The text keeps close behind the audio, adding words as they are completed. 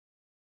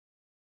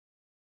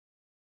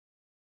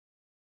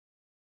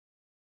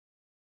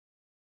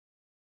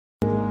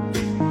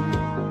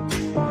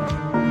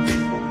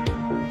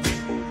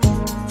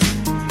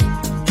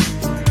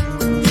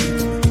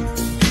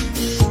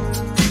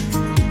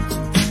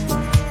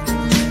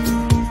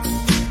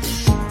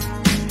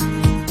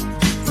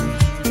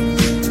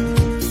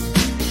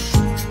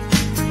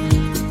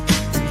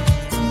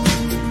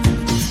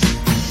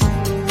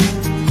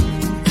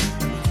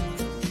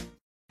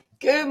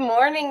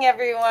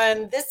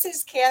everyone. This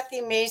is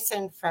Kathy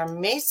Mason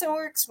from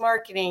MasonWorks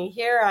Marketing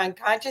here on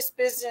Conscious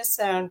Business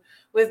Zone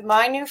with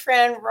my new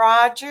friend,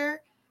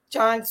 Roger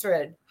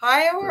Johnsrud.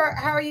 Hi,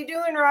 how are you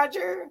doing,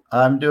 Roger?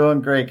 I'm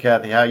doing great,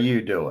 Kathy. How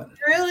you doing?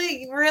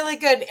 Really, really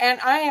good. And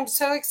I am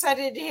so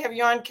excited to have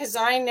you on because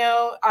I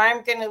know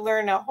I'm going to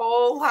learn a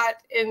whole lot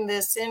in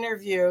this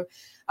interview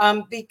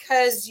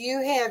because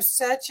you have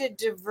such a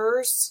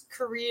diverse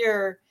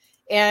career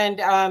and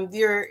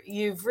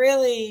you've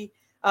really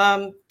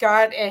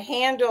got a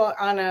handle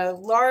on a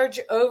large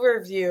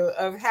overview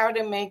of how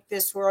to make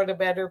this world a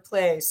better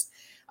place.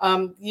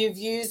 You've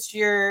used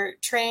your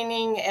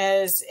training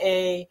as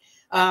a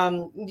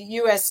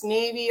U.S.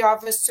 Navy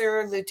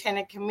officer,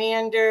 lieutenant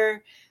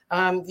commander.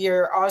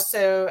 You're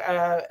also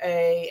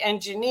a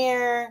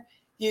engineer.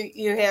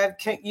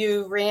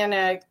 You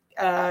ran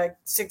a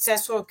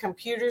successful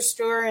computer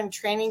store and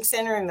training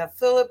center in the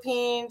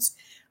Philippines.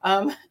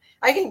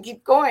 I can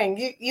keep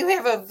going. You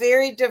have a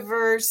very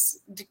diverse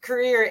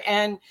career,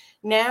 and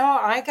now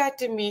I got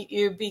to meet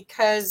you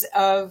because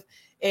of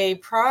a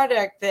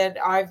product that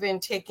I've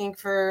been taking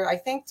for I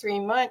think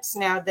 3 months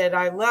now that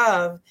I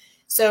love.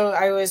 So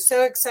I was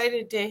so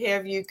excited to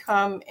have you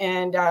come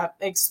and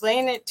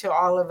explain it to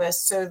all of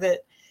us, so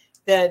that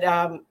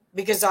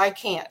because I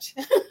can't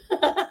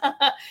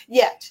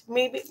yet.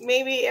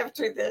 Maybe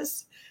after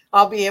this,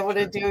 I'll be able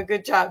to do a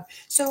good job.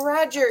 So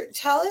Roger,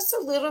 tell us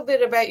a little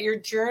bit about your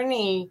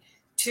journey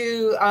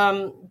to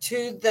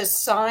the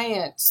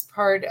science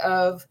part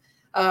of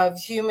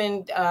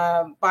human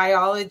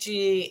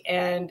biology,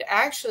 and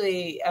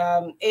actually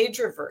age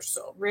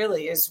reversal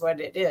really is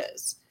what it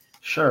is.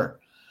 Sure.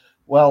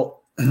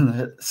 Well,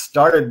 it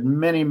started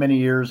many, many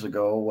years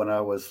ago when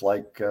I was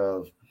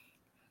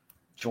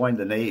joined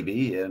the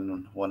Navy,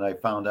 and when I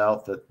found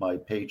out that my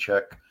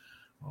paycheck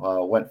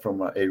went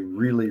from a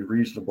really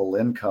reasonable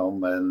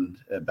income and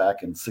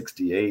back in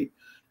 '68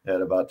 at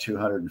about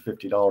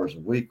 $250 a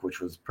week,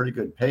 which was pretty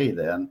good pay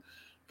then.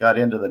 Got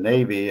into the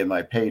Navy and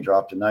my pay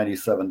dropped to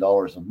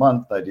 $97 a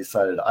month. I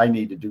decided I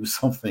need to do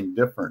something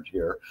different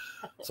here.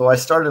 So I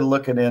started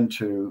looking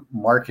into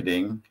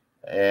marketing,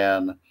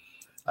 and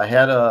I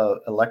had a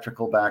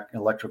electrical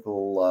background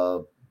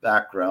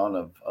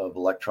of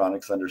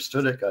electronics,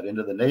 understood it, got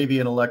into the Navy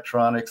in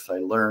electronics. I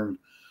learned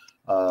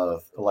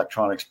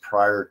electronics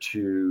prior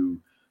to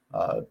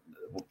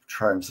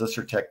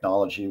transistor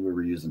technology. We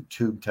were using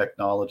tube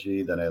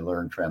technology. Then I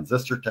learned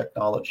transistor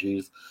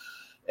technologies.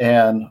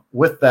 And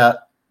with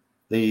that,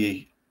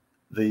 I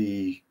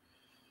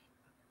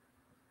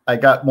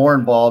got more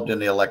involved in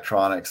the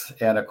electronics.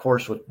 And of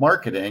course, with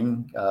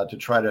marketing, to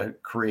try to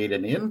create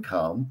an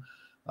income,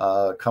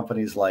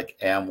 companies like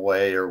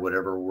Amway or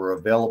whatever were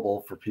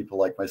available for people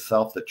like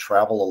myself that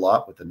travel a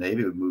lot with the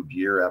Navy. We moved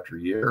year after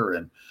year.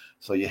 And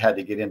so you had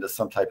to get into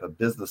some type of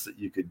business that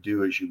you could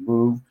do as you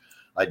move.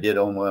 I did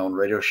own my own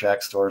Radio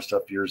Shack store and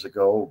stuff years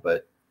ago,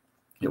 but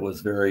it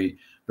was very,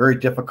 very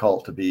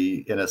difficult to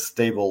be in a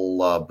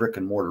stable brick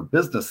and mortar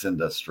business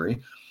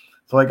industry.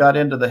 So I got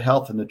into the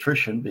health and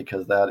nutrition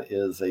because that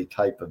is a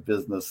type of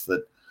business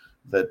that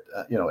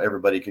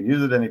everybody can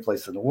use it any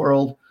place in the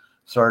world.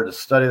 Started to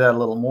study that a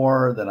little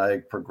more. Then I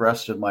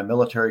progressed in my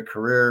military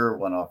career,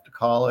 went off to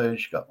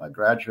college, got my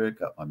graduate,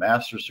 got my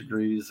master's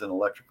degrees in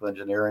electrical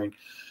engineering,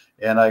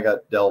 and I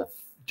got delved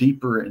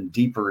deeper and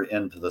deeper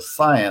into the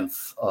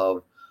science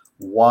of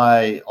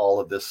why all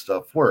of this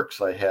stuff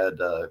works. I had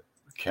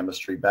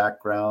chemistry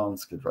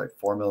backgrounds, could write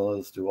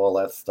formulas, do all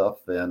that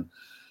stuff, and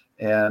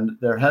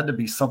there had to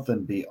be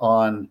something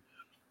beyond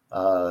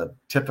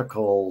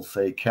typical,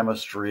 say,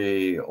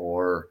 chemistry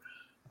or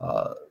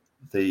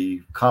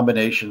the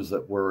combinations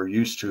that we're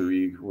used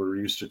to. We're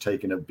used to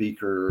taking a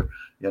beaker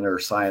in our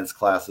science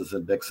classes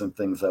and mixing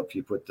things up.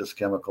 You put this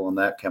chemical and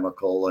that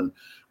chemical, and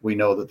we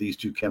know that these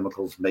two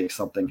chemicals make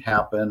something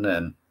happen.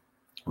 And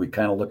we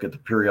kind of look at the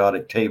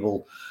periodic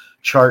table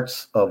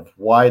charts of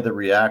why the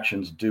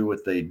reactions do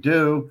what they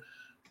do.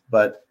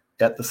 But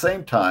at the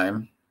same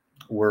time,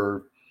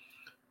 we're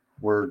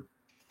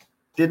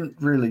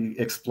didn't really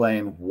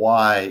explain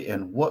why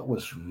and what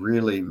was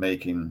really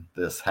making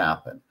this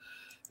happen.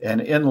 And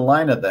in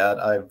line of that,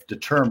 I've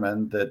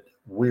determined that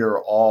we are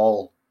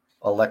all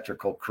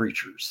electrical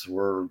creatures.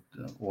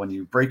 When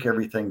you break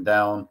everything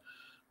down,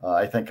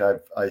 I think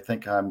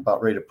I'm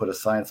about ready to put a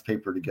science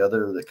paper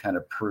together that kind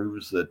of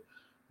proves that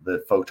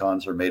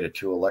photons are made of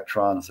two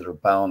electrons that are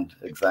bound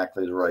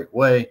exactly the right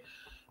way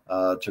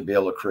to be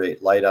able to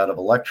create light out of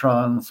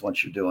electrons.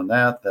 Once you're doing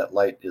that, that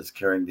light is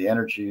carrying the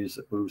energies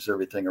that moves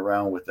everything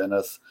around within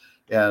us.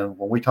 And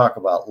when we talk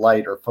about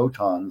light or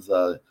photons,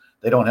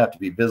 they don't have to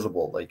be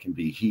visible. They can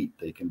be heat.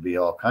 They can be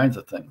all kinds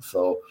of things.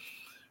 So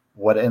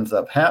what ends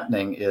up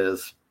happening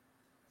is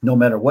no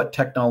matter what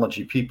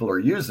technology people are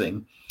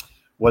using,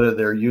 whether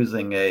they're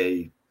using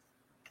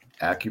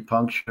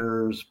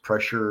acupunctures,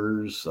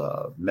 pressures,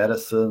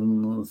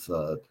 medicines,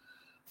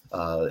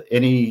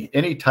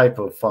 any type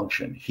of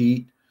function,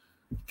 heat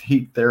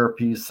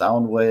therapies,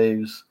 sound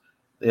waves,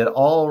 it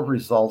all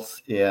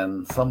results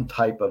in some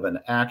type of an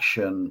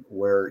action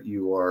where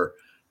you are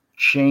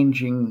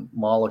changing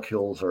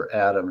molecules or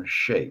atom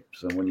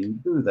shapes. And when you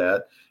do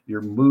that,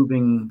 you're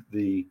moving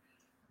the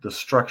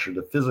structure,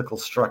 the physical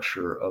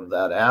structure of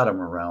that atom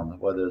around,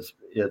 whether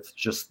it's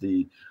just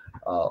the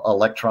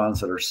electrons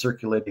that are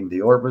circulating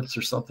the orbits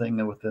or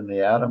something within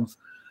the atoms.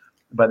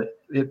 But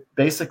it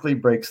basically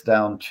breaks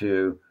down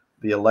to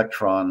the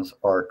electrons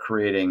are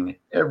creating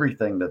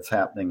everything that's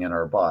happening in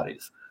our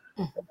bodies.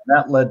 Mm-hmm.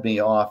 That led me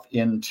off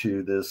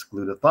into this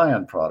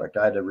glutathione product.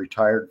 I had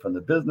retired from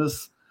the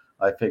business.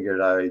 I figured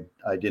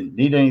I didn't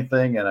need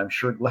anything, and I'm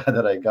sure glad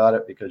that I got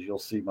it, because you'll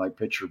see my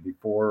picture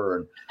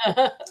before and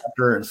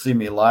after and see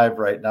me live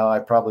right now. I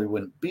probably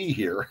wouldn't be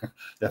here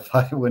if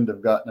I wouldn't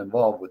have gotten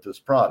involved with this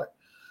product.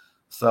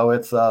 So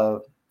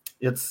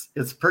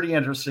it's pretty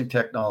interesting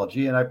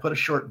technology, and I put a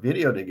short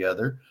video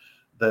together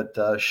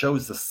that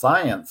shows the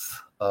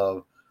science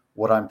of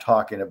what I'm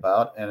talking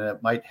about, and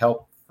it might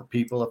help for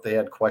people if they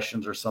had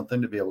questions or something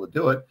to be able to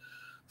do it.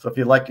 So if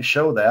you'd like to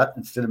show that,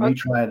 instead of me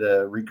trying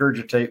to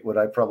regurgitate what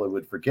I probably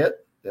would forget,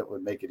 that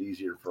would make it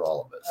easier for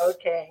all of us.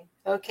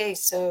 Okay,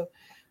 so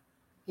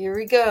here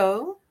we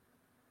go.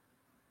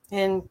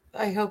 And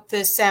I hope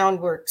this sound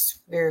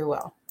works very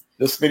well.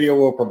 This video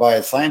will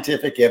provide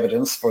scientific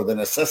evidence for the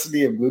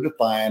necessity of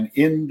glutathione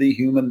in the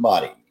human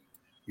body.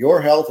 Your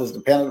health is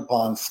dependent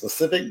upon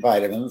specific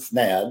vitamins,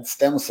 NAD,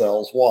 stem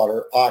cells,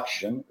 water,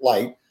 oxygen,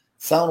 light,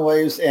 sound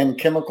waves, and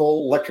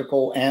chemical,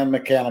 electrical, and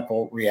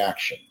mechanical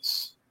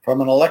reactions. From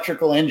an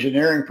electrical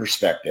engineering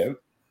perspective,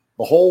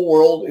 the whole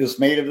world is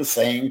made of the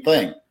same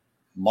thing.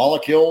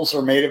 Molecules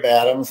are made of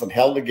atoms and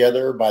held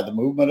together by the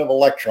movement of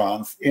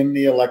electrons in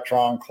the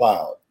electron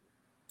cloud.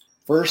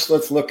 First,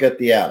 let's look at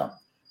the atom.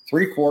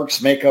 3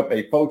 quarks make up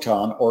a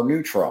photon or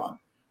neutron.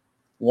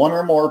 1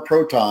 or more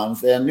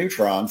protons and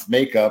neutrons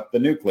make up the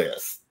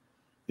nucleus.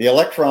 The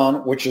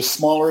electron, which is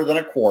smaller than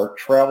a quark,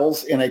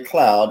 travels in a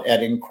cloud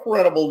at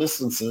incredible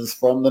distances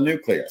from the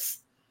nucleus.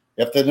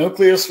 If the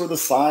nucleus were the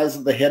size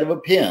of the head of a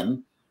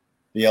pin,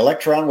 the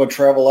electron would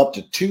travel up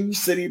to 2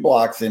 city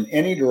blocks in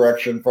any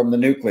direction from the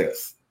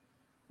nucleus.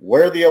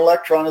 Where the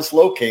electron is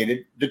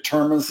located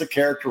determines the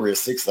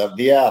characteristics of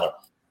the atom.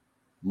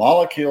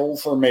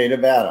 Molecules are made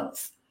of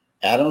atoms.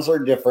 Atoms are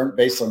different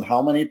based on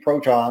how many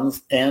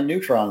protons and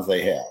neutrons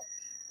they have.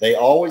 They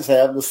always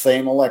have the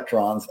same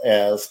electrons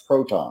as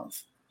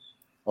protons.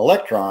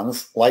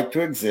 Electrons like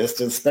to exist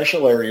in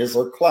special areas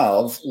or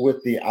clouds,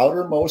 with the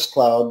outermost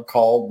cloud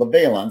called the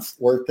valence,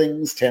 where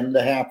things tend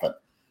to happen.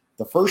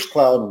 The first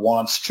cloud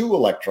wants 2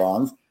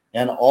 electrons,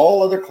 and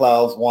all other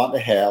clouds want to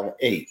have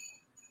 8.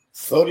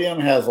 Sodium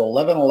has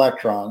 11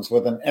 electrons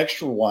with an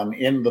extra one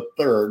in the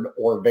third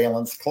or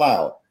valence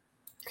cloud.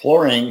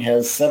 Chlorine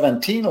has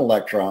 17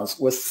 electrons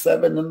with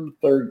 7 in the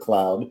third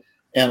cloud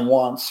and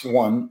wants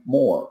 1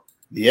 more.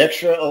 The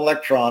extra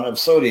electron of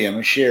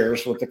sodium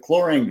shares with the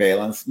chlorine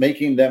valence,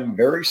 making them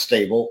very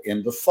stable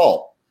in the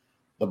salt.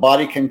 The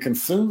body can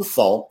consume the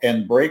salt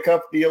and break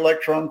up the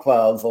electron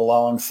clouds,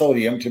 allowing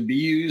sodium to be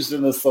used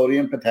in the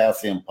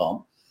sodium-potassium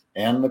pump,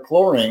 and the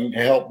chlorine to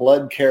help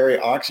blood carry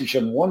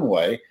oxygen one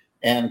way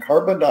and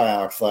carbon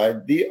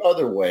dioxide the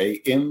other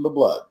way in the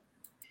blood.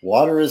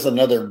 Water is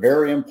another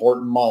very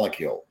important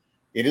molecule.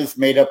 It is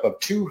made up of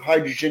 2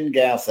 hydrogen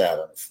gas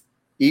atoms,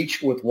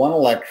 each with 1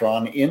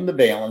 electron in the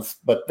valence,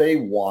 but they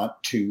want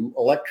 2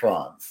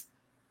 electrons.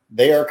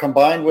 They are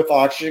combined with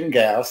oxygen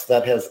gas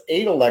that has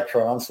 8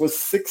 electrons with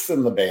 6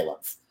 in the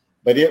valence,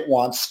 but it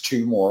wants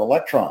 2 more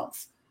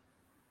electrons.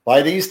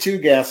 By these 2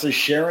 gases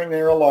sharing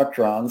their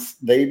electrons,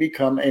 they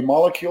become a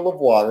molecule of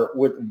water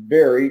with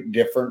very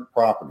different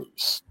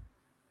properties.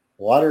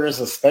 Water is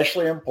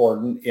especially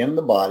important in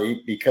the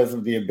body because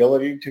of the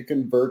ability to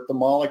convert the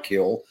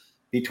molecule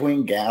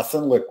between gas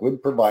and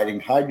liquid,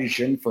 providing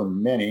hydrogen for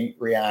many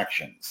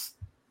reactions.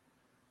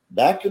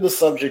 Back to the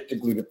subject of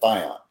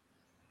glutathione.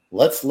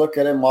 Let's look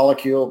at a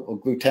molecule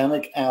of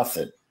glutamic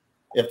acid.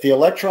 If the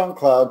electron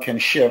cloud can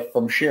shift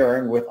from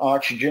sharing with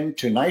oxygen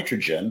to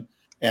nitrogen,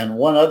 and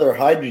 1 other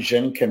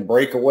hydrogen can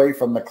break away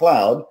from the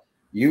cloud,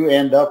 you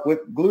end up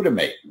with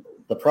glutamate.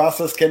 The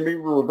process can be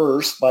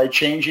reversed by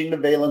changing the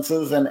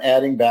valences and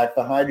adding back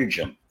the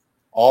hydrogen.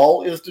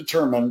 All is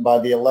determined by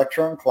the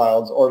electron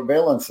clouds or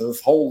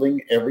valences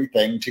holding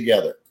everything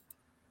together.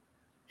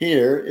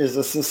 Here is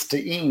a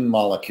cysteine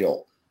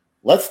molecule.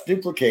 Let's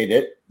duplicate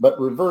it, but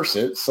reverse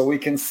it so we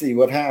can see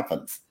what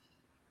happens.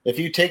 If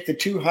you take the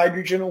 2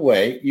 hydrogen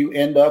away, you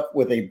end up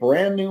with a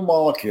brand new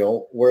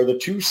molecule where the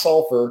 2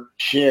 sulfur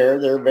share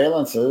their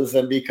valences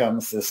and become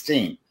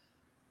cysteine.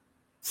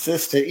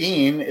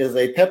 Cysteine is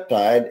a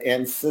peptide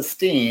and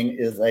cysteine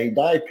is a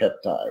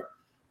dipeptide.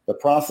 The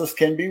process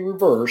can be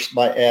reversed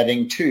by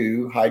adding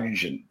 2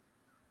 hydrogen.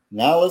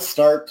 Now let's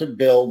start to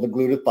build the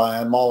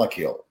glutathione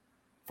molecule.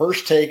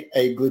 First, take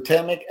a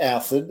glutamic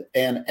acid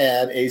and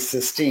add a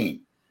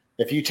cysteine.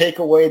 If you take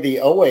away the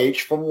OH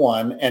from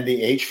one and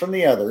the H from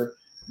the other,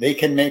 they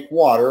can make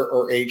water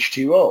or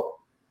H2O.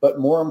 But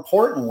more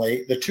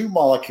importantly, the 2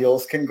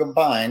 molecules can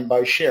combine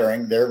by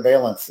sharing their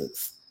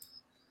valences.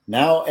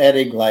 Now add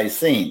a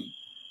glycine.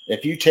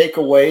 If you take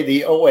away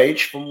the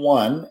OH from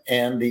one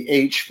and the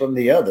H from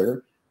the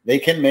other, They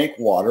can make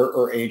water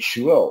or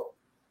H2O.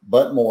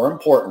 But more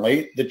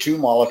importantly, the two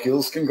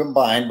molecules can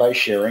combine by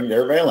sharing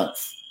their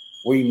valence.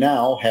 We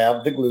now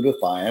have the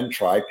glutathione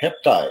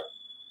tripeptide.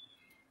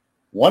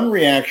 One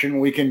reaction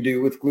we can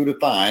do with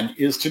glutathione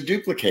is to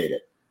duplicate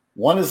it.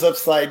 One is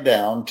upside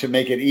down to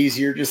make it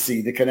easier to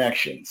see the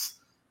connections.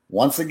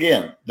 Once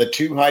again, the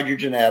two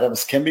hydrogen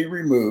atoms can be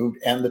removed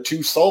and the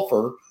two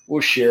sulfur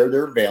will share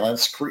their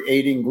valence,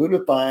 creating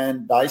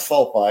glutathione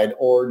disulfide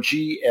or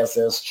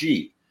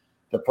GSSG.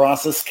 The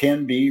process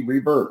can be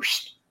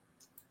reversed.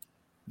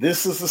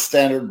 This is the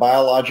standard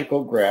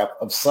biological graph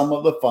of some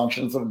of the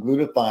functions of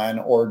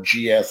glutathione or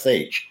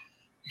GSH.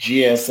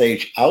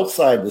 GSH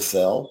outside the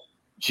cell,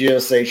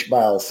 GSH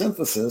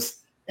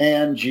biosynthesis,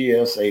 and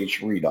GSH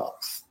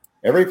redox.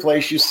 Every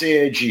place you see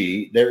a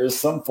G, there is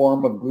some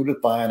form of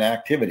glutathione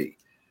activity.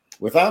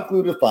 Without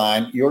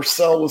glutathione, your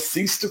cell will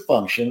cease to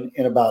function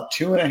in about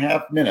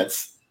 2.5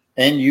 minutes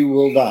and you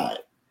will die.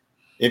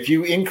 If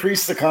you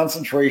increase the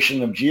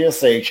concentration of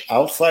GSH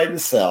outside the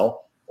cell,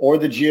 or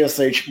the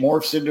GSH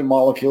morphs into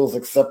molecules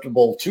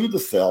acceptable to the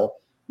cell,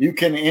 you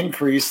can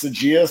increase the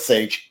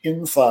GSH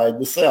inside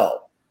the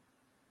cell.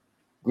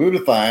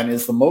 Glutathione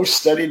is the most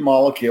studied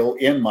molecule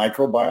in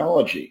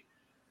microbiology.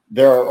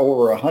 There are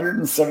over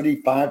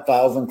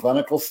 175,000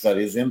 clinical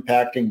studies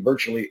impacting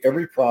virtually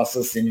every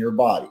process in your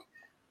body.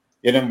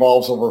 It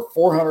involves over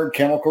 400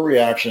 chemical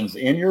reactions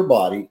in your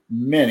body.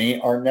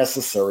 Many are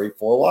necessary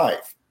for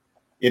life.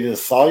 It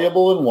is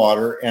soluble in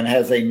water and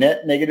has a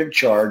net negative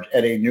charge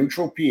at a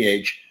neutral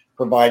pH,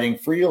 providing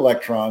free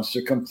electrons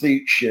to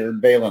complete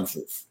shared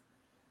valences.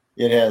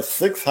 It has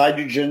 6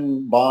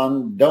 hydrogen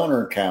bond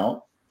donor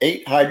count,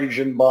 8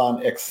 hydrogen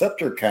bond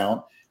acceptor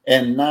count,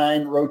 and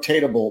 9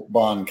 rotatable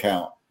bond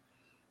count.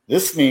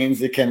 This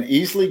means it can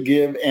easily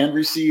give and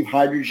receive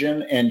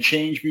hydrogen and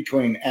change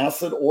between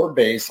acid or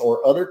base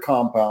or other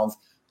compounds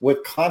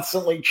with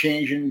constantly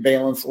changing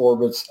valence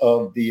orbits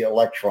of the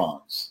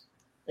electrons.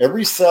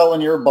 Every cell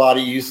in your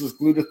body uses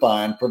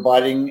glutathione,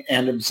 providing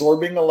and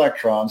absorbing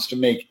electrons to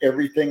make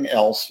everything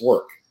else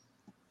work.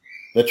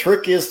 The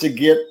trick is to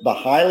get the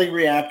highly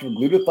reactive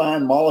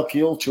glutathione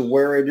molecule to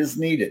where it is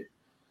needed.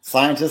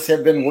 Scientists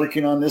have been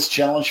working on this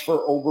challenge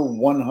for over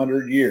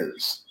 100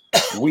 years.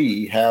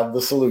 We have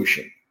the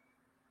solution.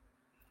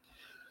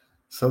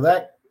 So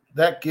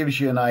that gives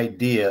you an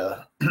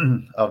idea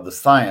of the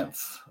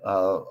science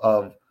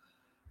of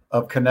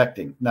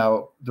connecting.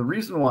 Now, the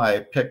reason why I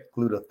picked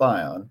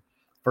glutathione,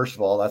 first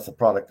of all, that's the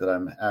product that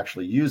I'm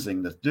actually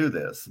using to do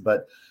this,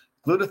 but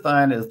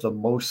glutathione is the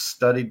most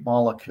studied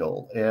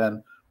molecule.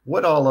 And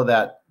what all of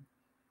that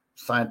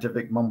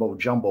scientific mumbo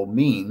jumbo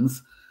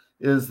means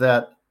is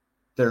that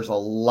there's a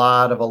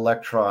lot of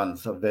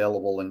electrons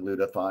available in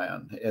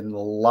glutathione and a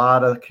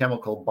lot of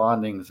chemical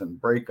bondings and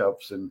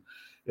breakups, and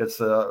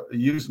it's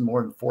used in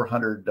more than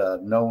 400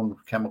 known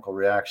chemical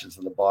reactions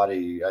in the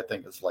body. I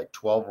think it's like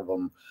 12 of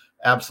them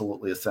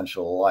absolutely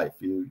essential to life.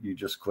 You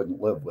just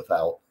couldn't live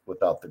without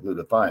the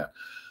glutathione.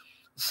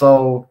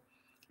 So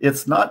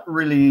it's not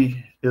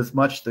really as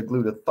much the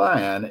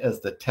glutathione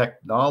as the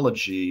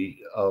technology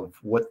of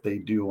what they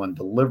do on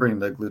delivering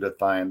the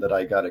glutathione that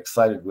I got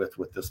excited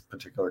with this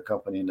particular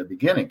company in the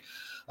beginning.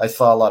 I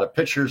saw a lot of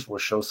pictures. We'll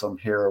show some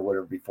here or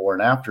whatever before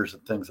and afters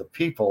and things of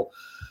people,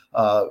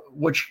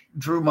 which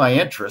drew my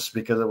interest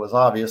because it was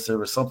obvious there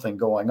was something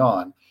going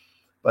on.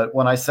 But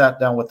when I sat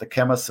down with the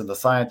chemists and the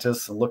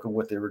scientists and look at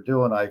what they were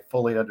doing, I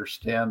fully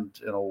understand,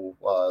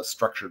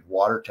 structured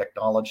water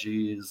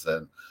technologies,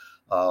 and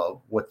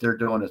what they're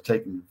doing is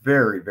taking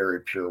very,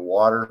 very pure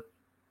water,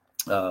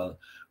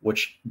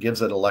 which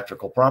gives it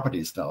electrical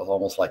properties now,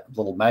 almost like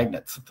little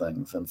magnets and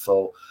things. And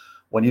so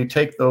when you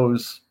take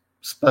those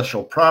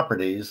special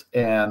properties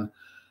and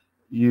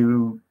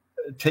you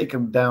take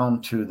them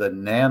down to the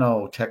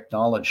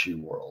nanotechnology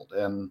world,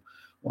 and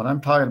when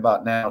I'm talking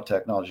about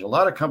nanotechnology, a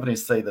lot of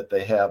companies say that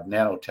they have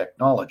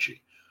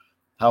nanotechnology.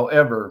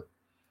 However,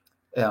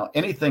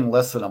 anything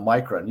less than a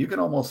micron, you can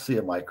almost see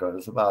a micron.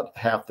 It's about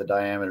half the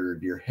diameter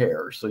of your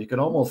hair. So you can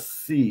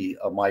almost see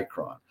a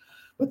micron.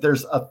 But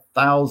there's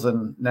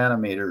 1,000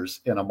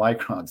 nanometers in a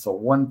micron. So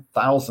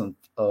 1,000th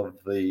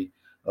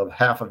of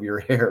half of your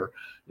hair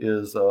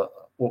is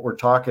what we're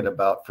talking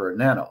about for a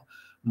nano.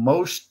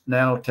 Most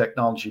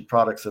nanotechnology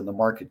products in the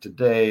market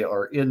today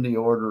are in the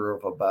order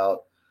of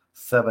about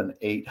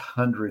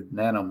 700-800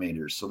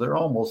 nanometers. So they're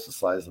almost the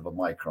size of a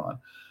micron.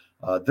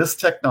 This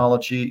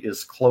technology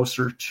is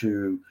closer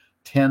to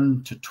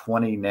 10 to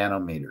 20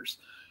 nanometers.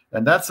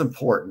 And that's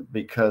important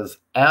because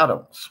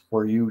atoms,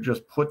 where you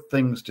just put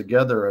things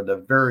together in a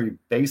very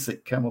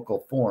basic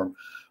chemical form,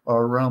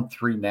 are around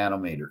 3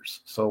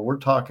 nanometers. So we're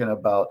talking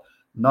about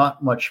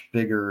not much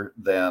bigger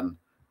than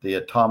the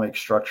atomic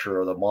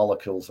structure or the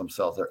molecules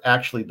themselves. They're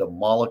actually the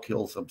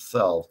molecules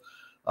themselves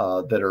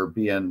that are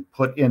being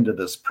put into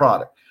this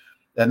product.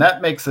 And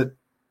that makes it,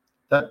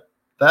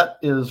 that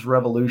is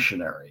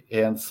revolutionary.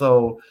 And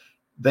so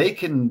they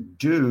can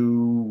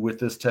do with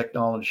this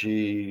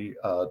technology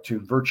to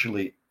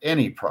virtually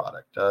any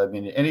product. I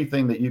mean,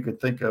 anything that you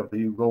could think of,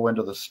 you go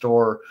into the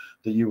store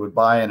that you would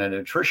buy in a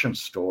nutrition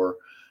store,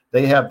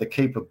 they have the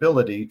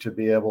capability to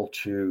be able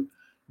to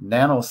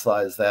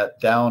nanosize that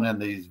down in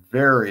these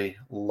very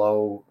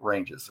low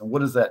ranges. And what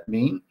does that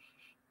mean?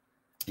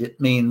 It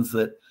means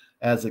that,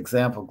 as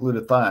example,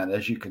 glutathione,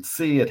 as you can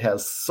see, it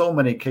has so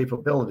many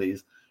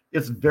capabilities.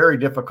 It's very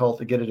difficult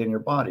to get it in your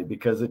body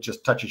because it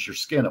just touches your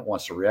skin. It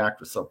wants to react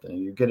with something.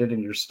 You get it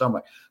in your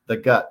stomach, the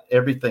gut,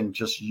 everything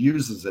just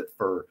uses it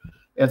for.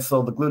 And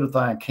so the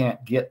glutathione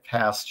can't get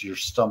past your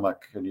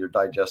stomach and your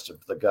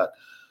digestive, the gut.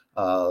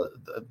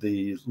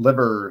 The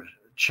liver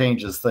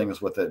changes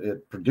things with it.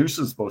 It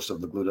produces most of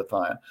the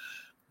glutathione,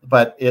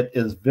 but it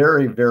is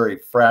very, very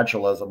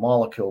fragile as a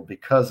molecule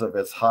because of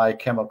its high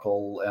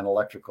chemical and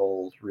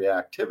electrical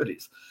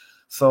reactivities.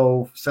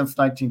 So since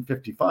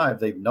 1955,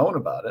 they've known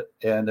about it,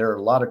 and there are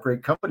a lot of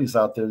great companies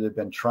out there that have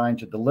been trying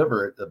to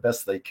deliver it the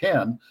best they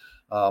can.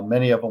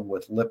 Many of them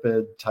with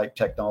lipid type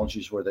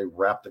technologies where they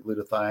wrap the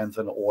glutathiones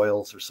in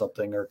oils or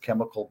something, or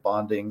chemical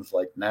bondings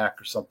like NAC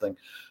or something,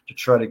 to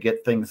try to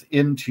get things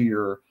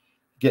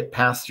get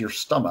past your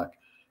stomach.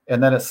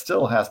 And then it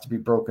still has to be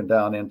broken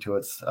down into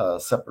its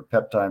separate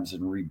peptides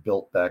and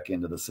rebuilt back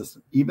into the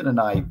system. Even an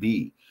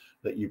IV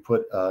that you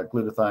put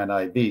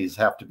glutathione IVs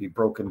have to be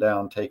broken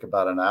down, take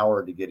about an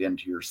hour to get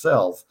into your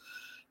cells.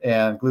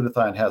 And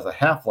glutathione has a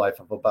half-life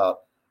of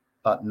about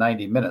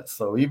 90 minutes.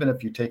 So even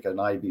if you take an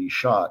IV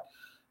shot,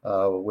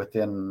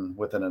 within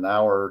an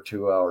hour or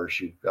 2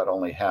 hours, you've got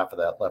only half of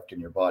that left in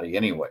your body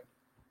anyway.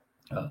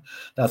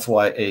 That's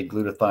why a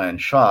glutathione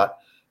shot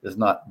is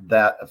not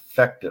that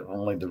effective.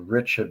 Only the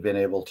rich have been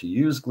able to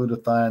use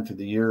glutathione through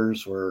the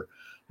years, where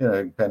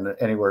been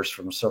anywhere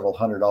from several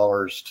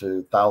 $100s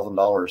to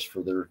 $1,000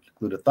 for their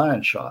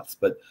glutathione shots,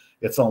 but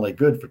it's only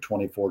good for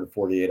 24 to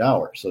 48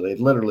 hours. So they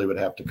literally would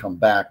have to come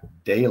back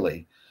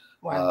daily.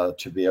 Wow.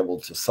 To be able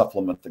to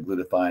supplement the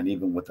glutathione,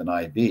 even with an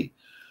IV.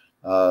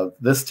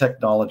 This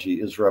technology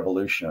is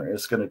revolutionary.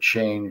 It's going to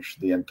change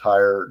the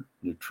entire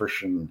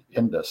nutrition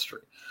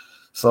industry.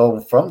 So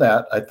from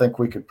that, I think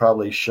we could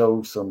probably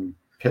show some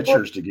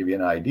pictures to give you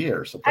an idea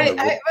or something.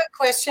 I have a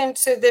question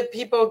so that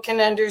people can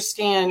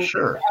understand.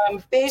 Sure.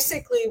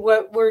 Basically,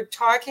 what we're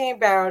talking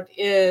about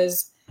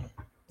is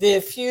the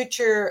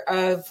future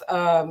of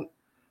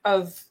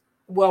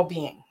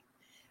well-being,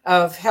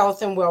 of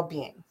health and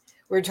well-being.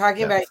 We're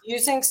talking about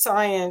using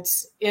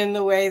science in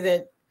the way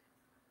that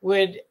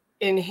would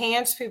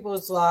enhance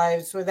people's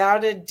lives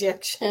without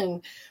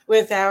addiction,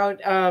 without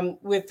a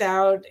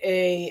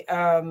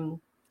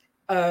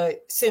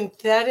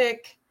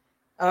synthetic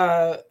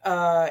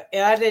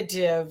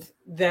additive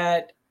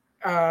that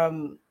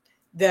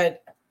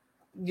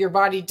your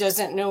body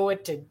doesn't know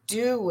what to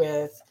do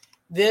with.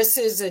 This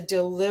is a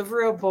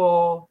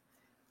deliverable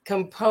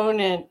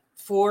component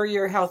for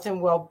your health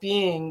and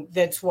well-being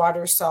that's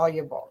water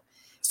soluble.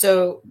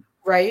 So,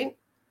 right?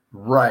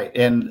 Right.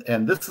 And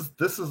this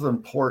is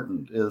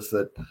important, is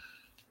that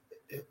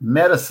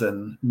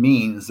medicine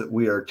means that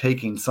we are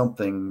taking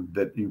something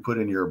that you put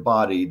in your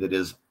body that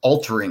is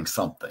altering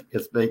something.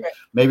 It's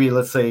maybe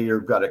let's say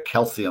you've got a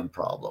calcium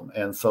problem,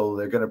 and so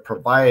they're going to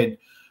provide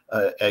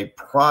a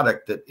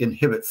product that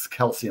inhibits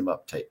calcium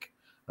uptake.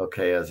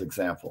 Okay, as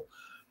example.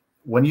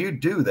 When you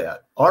do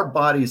that, our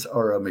bodies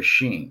are a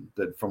machine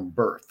that from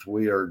birth,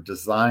 we are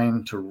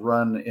designed to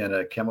run in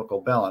a chemical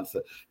balance.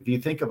 If you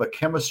think of a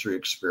chemistry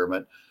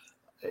experiment,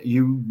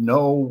 you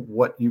know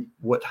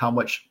how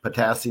much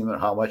potassium and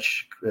how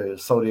much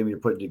sodium you're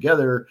putting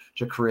together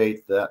to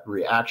create that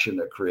reaction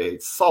that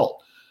creates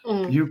salt.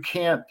 You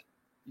can't,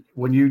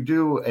 when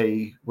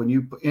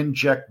you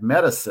inject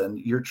medicine,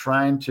 you're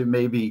trying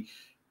to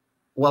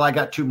I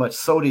got too much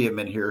sodium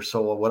in here,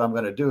 so what I'm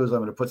going to do is I'm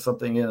going to put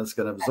something in that's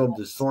going to absorb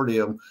the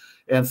sodium,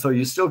 and so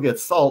you still get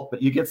salt,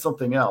 but you get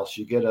something else.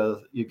 You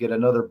get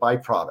another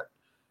byproduct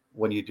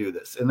when you do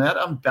this, and that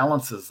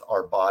unbalances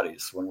our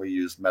bodies when we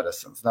use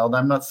medicines. Now,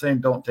 I'm not saying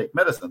don't take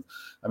medicine.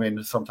 I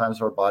mean,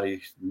 sometimes our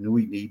body,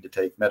 we need to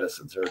take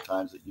medicines. There are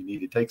times that you need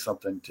to take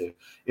something to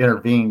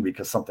intervene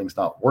because something's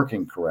not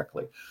working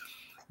correctly.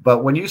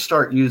 But when you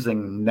start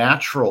using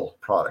natural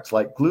products,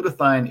 like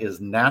glutathione is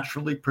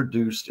naturally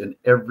produced in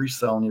every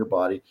cell in your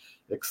body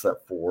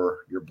except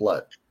for your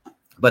blood.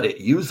 But it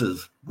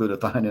uses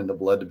glutathione in the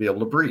blood to be able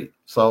to breathe.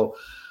 So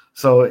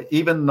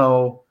even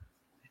though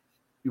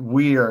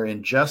we are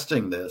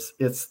ingesting this,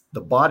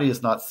 the body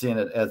is not seeing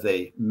it as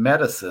a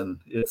medicine.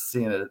 It's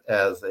seeing it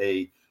as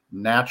a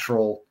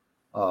natural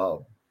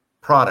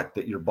product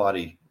that your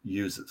body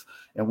uses.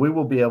 And we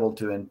will be able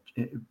to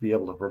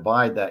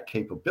provide that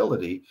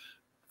capability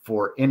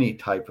for any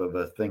type of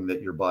a thing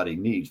that your body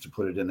needs, to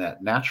put it in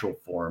that natural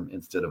form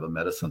instead of a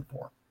medicine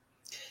form.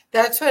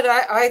 That's what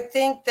I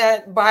think,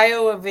 that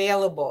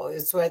bioavailable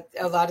is what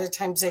a lot of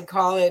times they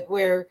call it,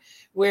 where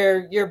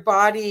your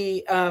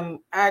body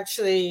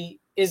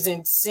actually is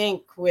in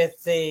sync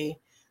with the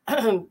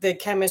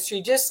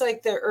chemistry, just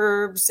like the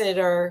herbs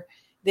that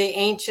the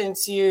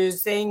ancients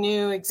used. They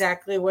knew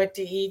exactly what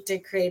to eat to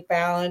create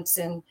balance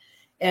and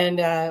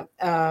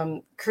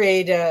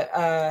create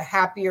a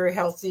happier,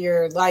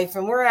 healthier life.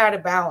 And we're out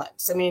of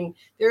balance. I mean,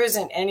 there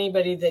isn't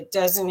anybody that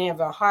doesn't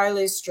have a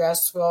highly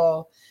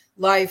stressful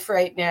life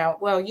right now.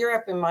 Well, you're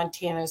up in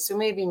Montana, so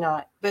maybe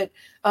not, but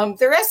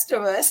the rest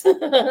of us,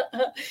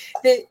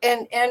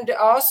 and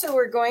also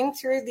we're going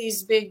through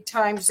these big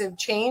times of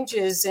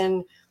changes,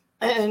 and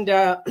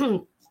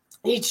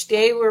each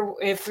day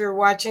if you're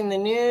watching the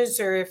news,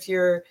 or if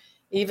you're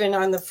even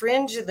on the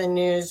fringe of the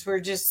news,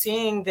 we're just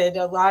seeing that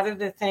a lot of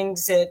the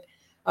things that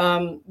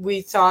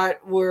we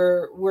thought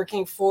were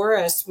working for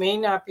us may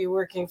not be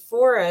working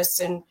for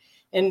us, and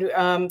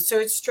so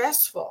it's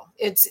stressful.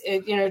 It's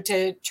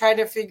to try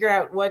to figure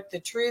out what the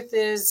truth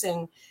is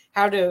and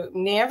how to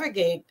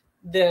navigate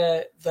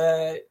the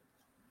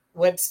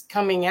what's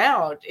coming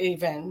out.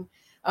 Even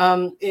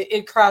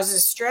it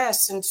causes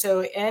stress, and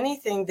so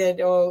anything that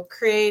will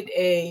create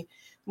a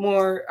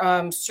more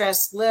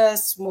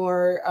stressless,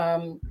 more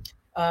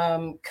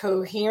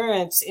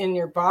coherence in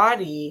your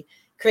body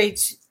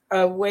creates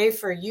a way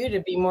for you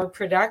to be more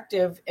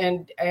productive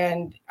and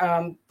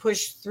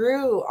push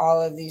through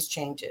all of these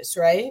changes,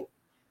 right?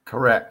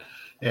 Correct.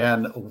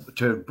 And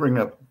to bring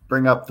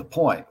up the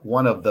point,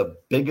 one of the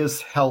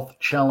biggest health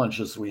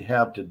challenges we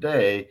have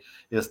today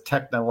is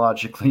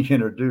technologically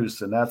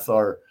introduced, and that's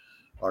our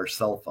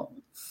cell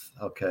phones.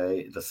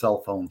 Okay, the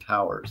cell phone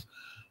towers.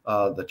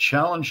 The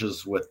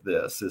challenges with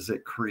this is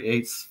it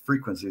creates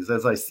frequencies.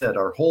 As I said,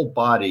 our whole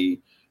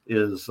body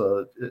is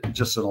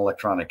just an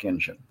electronic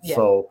engine. Yeah.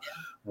 So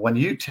when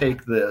you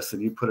take this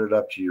and you put it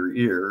up to your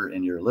ear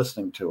and you're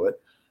listening to it,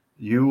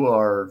 you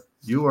are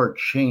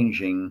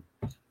changing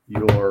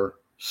your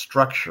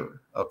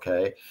structure.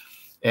 Okay,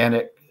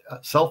 and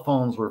cell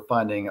phones we're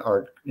finding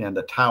are, and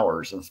the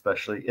towers,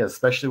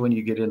 especially when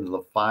you get into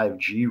the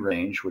 5G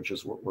range, which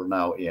is what we're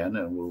now in,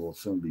 and we will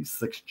soon be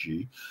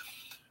 6G.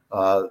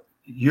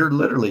 You're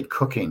literally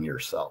cooking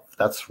yourself.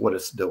 That's what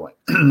it's doing.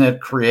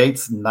 It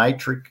creates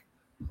nitric,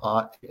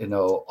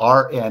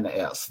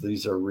 RNS.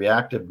 These are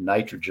reactive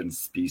nitrogen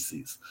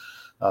species.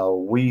 A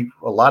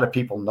lot of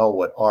people know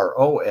what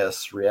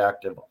ROS,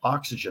 reactive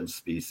oxygen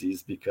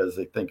species, because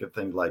they think of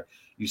things like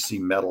you see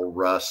metal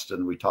rust,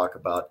 and we talk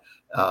about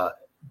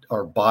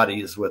our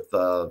bodies with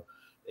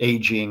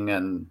aging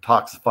and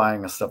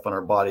toxifying and stuff on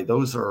our body.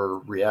 Those are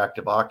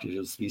reactive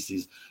oxygen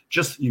species.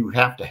 Just you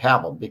have to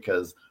have them,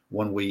 because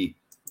when we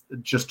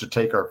just to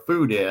take our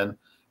food in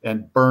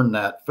and burn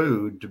that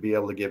food to be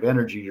able to give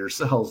energy to your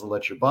cells and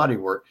let your body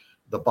work,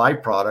 the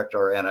byproduct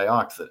are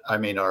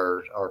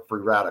our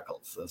free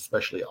radicals,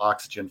 especially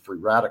oxygen free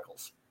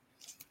radicals.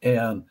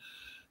 And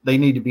they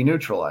need to be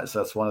neutralized.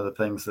 That's one of the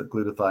things that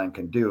glutathione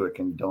can do. It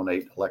can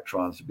donate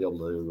electrons to be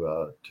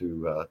able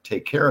to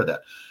take care of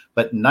that.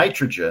 But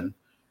nitrogen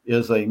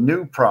is a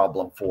new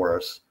problem for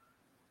us,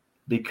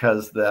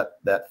 because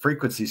that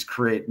frequency is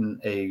creating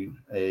a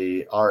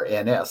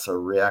RNS, a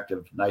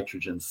reactive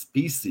nitrogen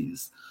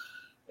species,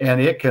 and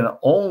it can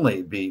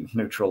only be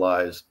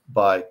neutralized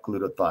by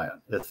glutathione.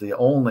 It's the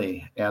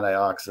only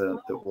antioxidant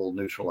that will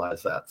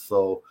neutralize that.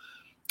 So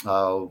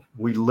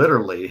we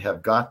literally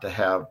have got to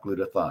have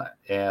glutathione,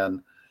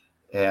 and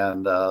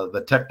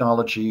the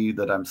technology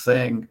that I'm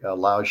saying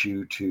allows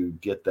you to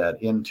get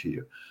that into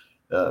you.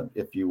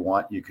 If you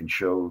want, you can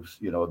show,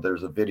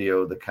 there's a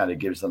video that kind of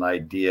gives an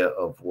idea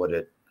of what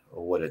it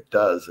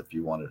does. If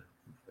you want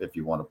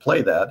to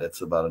play that,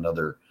 it's about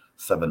another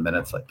 7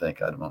 minutes, I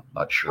think. I'm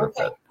not sure.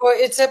 Okay. Well,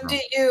 it's up to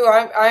you.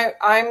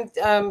 I'm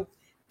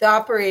the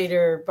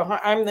operator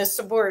behind. I'm the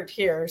support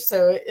here.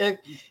 So,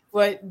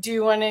 what do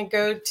you want to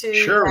go to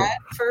that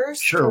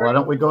first? Sure. Or? Why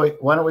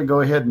don't we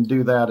go ahead and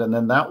do that, and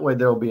then that way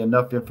there will be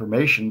enough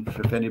information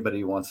if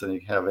anybody wants to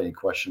have any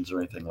questions or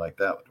anything like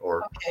that,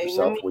 or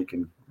yourself, we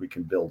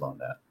can build on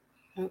that.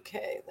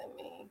 Okay. Let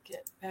me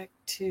get back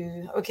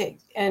to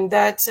and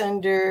that's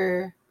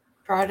under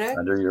product.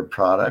 Under your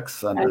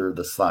products, under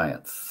the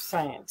science.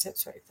 Science.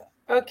 That's what I thought.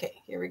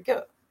 Okay. Here we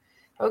go.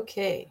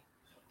 Okay.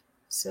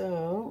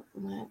 So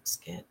let's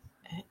get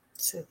it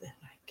so that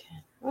I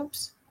can.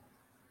 Whoops.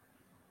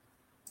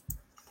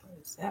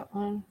 Close that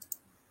one.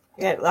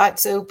 We got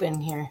lots open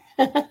here.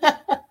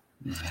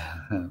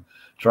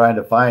 Trying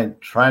to find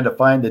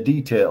the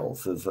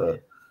details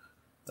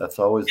that's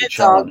always a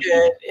challenge.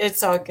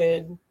 It's all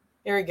good.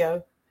 Here we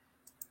go.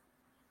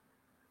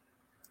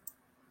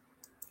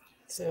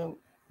 So.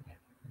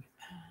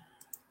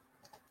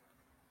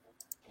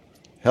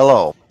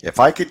 Hello. If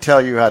I could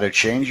tell you how to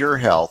change your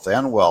health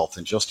and wealth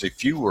in just a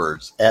few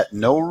words at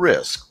no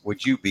risk,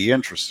 would you be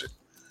interested?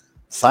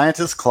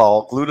 Scientists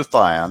call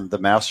glutathione the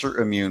master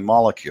immune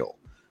molecule.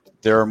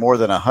 There are more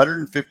than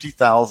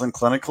 150,000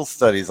 clinical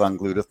studies on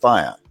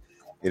glutathione.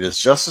 It is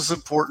just as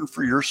important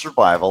for your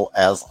survival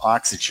as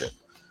oxygen.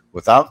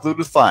 Without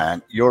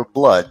glutathione, your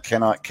blood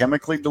cannot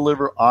chemically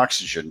deliver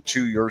oxygen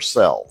to your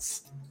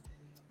cells.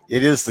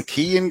 It is the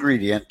key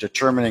ingredient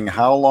determining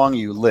how long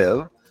you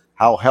live,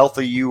 how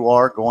healthy you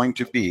are going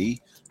to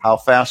be, how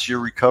fast you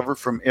recover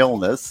from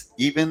illness,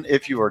 even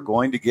if you are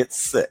going to get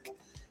sick.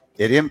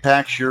 It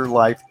impacts your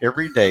life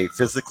every day,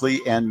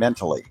 physically and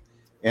mentally.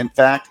 In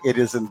fact, it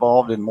is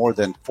involved in more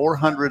than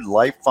 400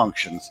 life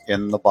functions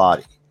in the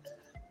body.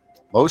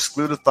 Most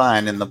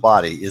glutathione in the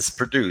body is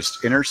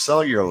produced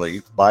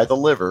intercellularly by the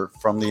liver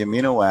from the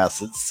amino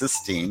acids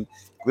cysteine,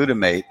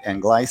 glutamate,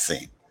 and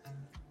glycine.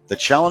 The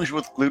challenge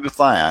with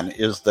glutathione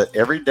is that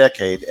every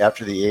decade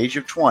after the age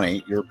of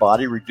 20, your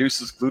body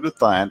reduces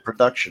glutathione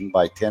production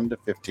by 10 to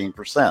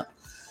 15%.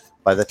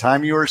 By the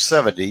time you are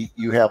 70,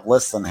 you have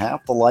less than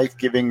half the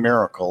life-giving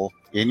miracle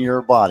in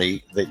your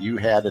body that you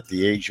had at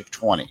the age of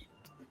 20.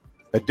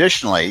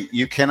 Additionally,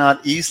 you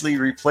cannot easily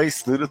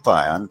replace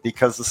glutathione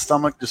because the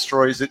stomach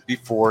destroys it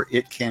before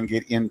it can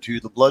get into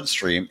the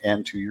bloodstream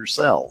and to your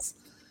cells.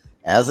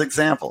 As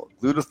example,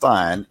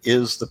 glutathione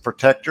is the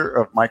protector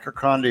of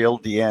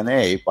mitochondrial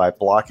DNA by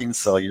blocking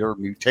cellular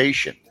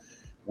mutation.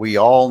 We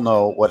all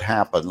know what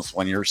happens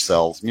when your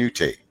cells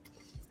mutate.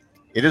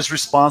 It is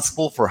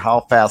responsible for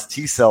how fast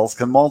T cells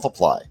can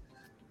multiply.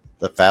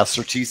 The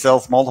faster T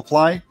cells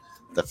multiply,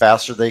 the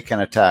faster they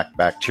can attack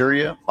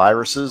bacteria,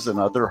 viruses, and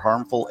other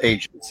harmful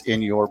agents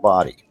in your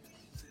body.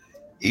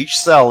 Each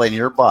cell in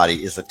your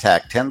body is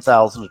attacked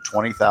 10,000 to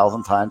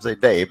 20,000 times a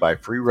day by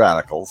free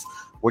radicals,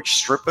 which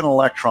strip an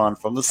electron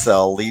from the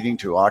cell, leading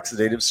to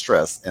oxidative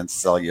stress and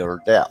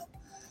cellular death.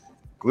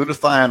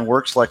 Glutathione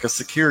works like a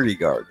security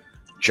guard,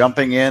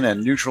 jumping in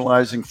and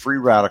neutralizing free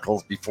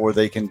radicals before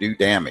they can do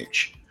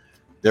damage.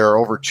 There are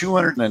over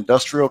 200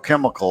 industrial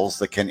chemicals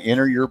that can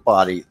enter your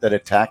body that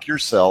attack your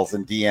cells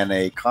and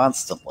DNA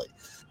constantly.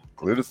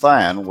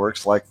 Glutathione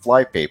works like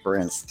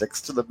flypaper and sticks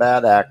to the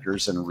bad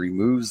actors and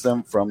removes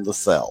them from the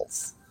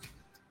cells.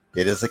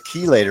 It is a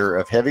chelator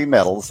of heavy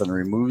metals and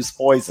removes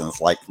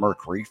poisons like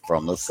mercury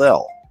from the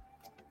cell.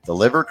 The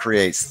liver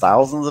creates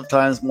thousands of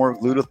times more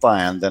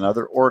glutathione than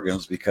other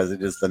organs because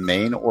it is the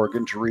main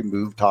organ to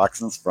remove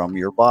toxins from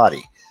your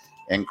body.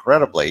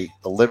 Incredibly,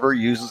 the liver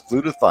uses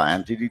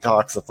glutathione to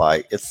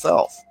detoxify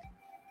itself.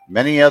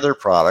 Many other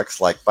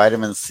products like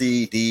vitamin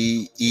C,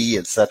 D, E,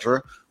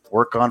 etc.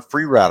 work on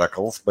free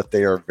radicals, but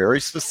they are very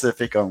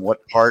specific on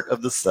what part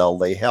of the cell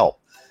they help.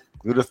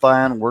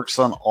 Glutathione works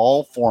on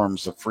all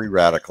forms of free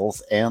radicals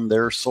and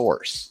their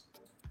source.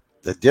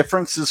 The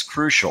difference is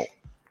crucial.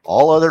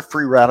 All other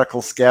free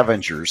radical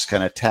scavengers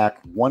can attack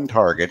one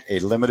target a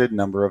limited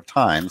number of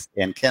times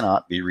and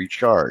cannot be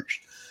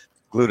recharged.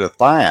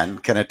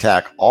 Glutathione can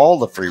attack all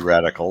the free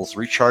radicals,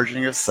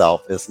 recharging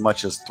itself as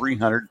much as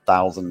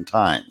 300,000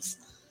 times.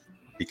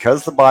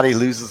 Because the body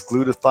loses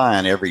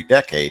glutathione every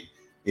decade,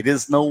 it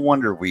is no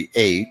wonder we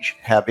age,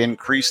 have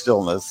increased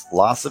illness,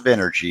 loss of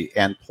energy,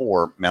 and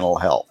poor mental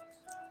health.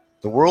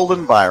 The world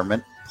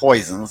environment,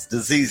 poisons,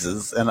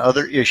 diseases, and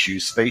other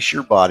issues face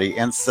your body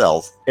and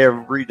cells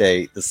every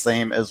day the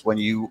same as when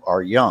you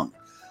are young.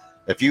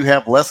 If you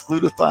have less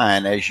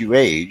glutathione as you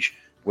age,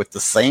 with the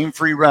same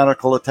free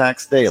radical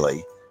attacks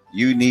daily,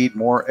 you need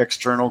more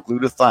external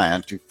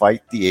glutathione to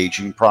fight the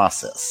aging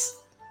process.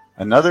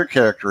 Another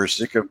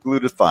characteristic of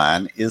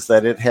glutathione is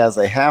that it has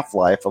a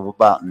half-life of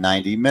about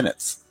 90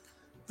 minutes.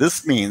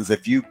 This means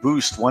if you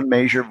boost one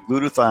measure of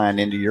glutathione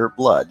into your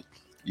blood,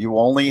 you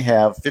only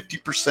have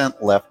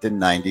 50% left in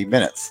 90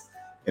 minutes.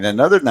 In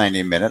another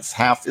 90 minutes,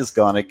 half is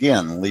gone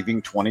again,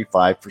 leaving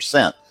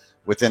 25%.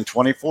 Within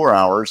 24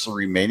 hours, the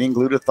remaining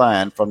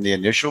glutathione from the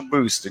initial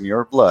boost in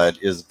your blood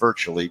is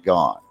virtually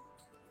gone.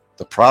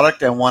 The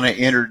product I want to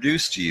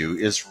introduce to you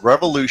is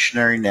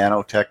revolutionary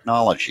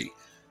nanotechnology.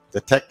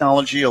 The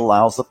technology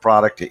allows the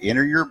product to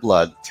enter your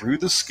blood through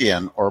the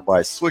skin or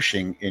by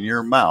swishing in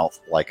your mouth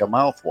like a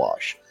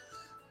mouthwash.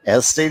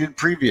 As stated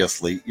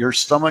previously, your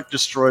stomach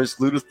destroys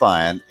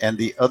glutathione and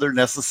the other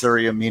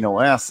necessary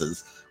amino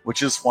acids,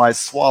 which is why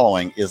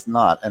swallowing is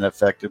not an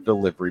effective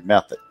delivery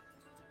method.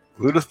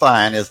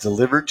 Glutathione is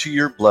delivered to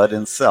your blood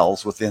and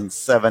cells within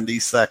 70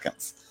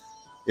 seconds.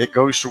 It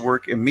goes to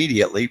work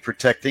immediately,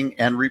 protecting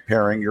and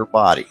repairing your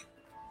body.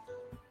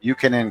 You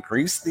can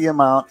increase the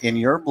amount in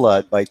your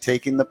blood by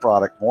taking the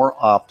product more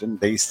often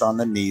based on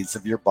the needs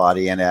of your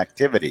body and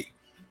activity.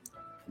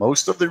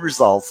 Most of the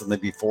results in the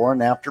before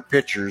and after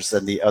pictures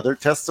and the other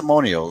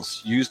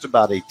testimonials used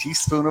about a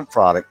teaspoon of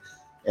product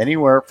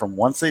anywhere from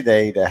once a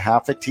day to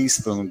half a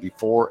teaspoon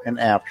before and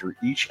after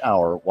each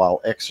hour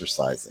while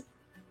exercising.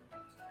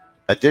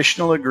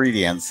 Additional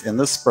ingredients in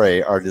the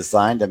spray are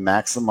designed to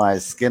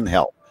maximize skin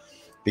health.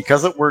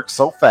 Because it works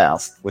so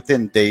fast,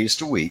 within days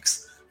to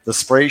weeks, the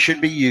spray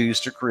should be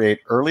used to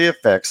create early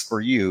effects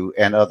for you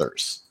and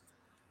others.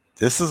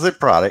 This is a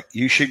product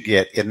you should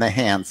get in the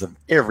hands of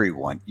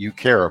everyone you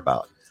care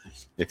about.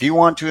 If you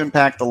want to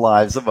impact the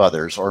lives of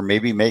others or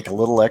maybe make a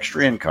little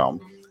extra income,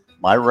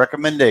 my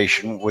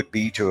recommendation would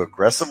be to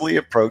aggressively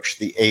approach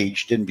the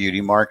aged and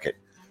beauty market.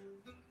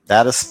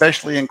 That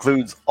especially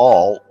includes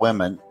all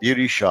women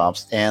beauty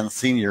shops and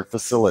senior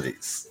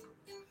facilities.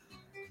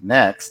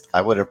 Next,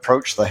 I would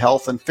approach the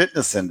health and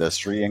fitness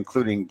industry,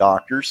 including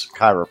doctors,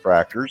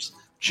 chiropractors,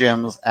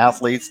 gyms,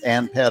 athletes,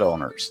 and pet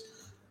owners.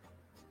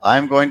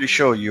 I'm going to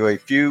show you a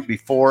few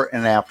before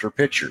and after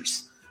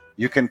pictures.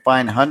 You can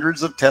find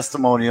hundreds of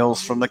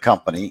testimonials from the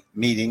company,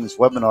 meetings,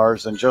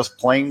 webinars, and just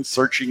plain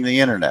searching the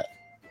internet.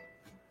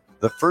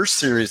 The first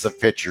series of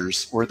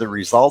pictures were the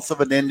results of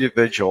an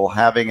individual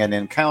having an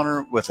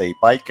encounter with a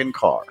bike and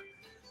car.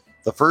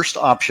 The first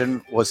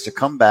option was to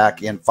come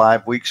back in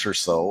 5 weeks or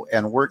so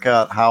and work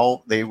out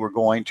how they were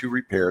going to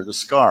repair the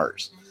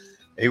scars.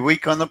 A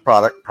week on the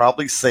product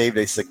probably saved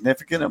a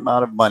significant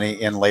amount of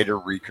money in later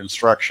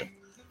reconstruction.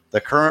 The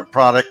current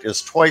product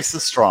is twice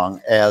as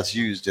strong as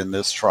used in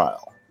this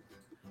trial.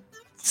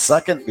 The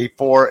second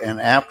before and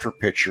after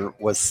picture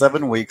was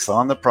 7 weeks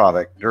on the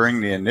product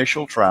during the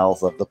initial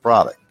trials of the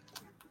product.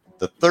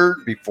 The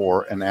third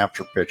before and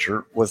after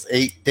picture was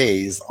 8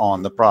 days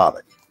on the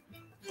product.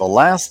 The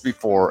last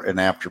before and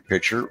after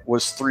picture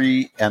was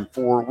 3 and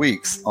 4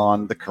 weeks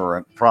on the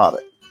current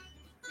product.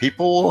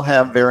 People will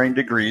have varying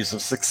degrees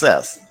of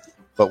success,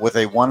 but with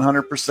a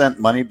 100%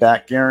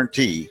 money-back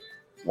guarantee,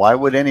 why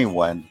would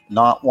anyone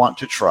not want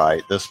to try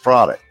this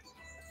product?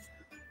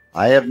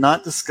 I have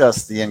not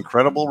discussed the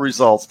incredible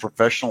results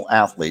professional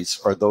athletes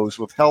or those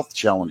with health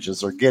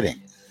challenges are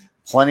getting.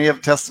 Plenty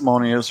of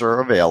testimonials are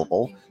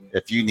available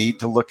if you need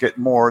to look at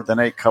more than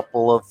a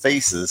couple of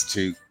faces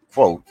to,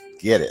 quote,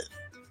 get it.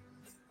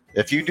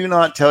 If you do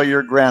not tell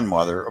your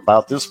grandmother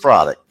about this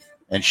product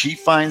and she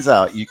finds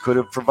out you could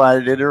have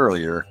provided it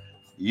earlier,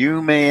 you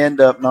may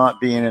end up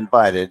not being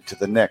invited to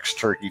the next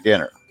turkey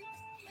dinner.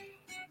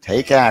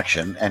 Take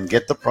action and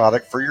get the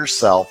product for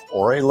yourself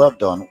or a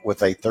loved one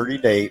with a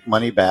 30-day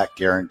money-back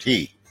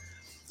guarantee.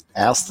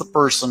 Ask the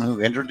person who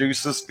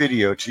introduced this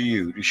video to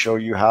you to show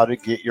you how to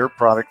get your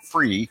product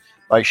free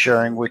by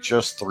sharing with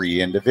just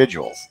 3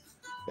 individuals.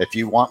 If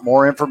you want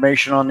more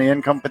information on the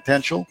income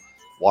potential,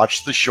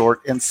 watch the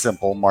short and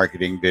simple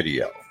marketing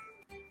video.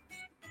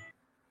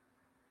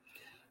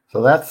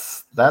 So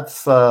that's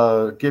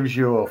gives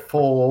you a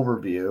full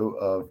overview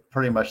of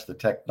pretty much the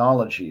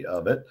technology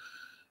of it.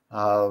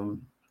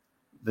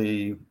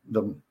 The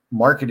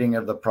marketing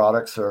of the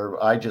products are,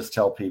 I just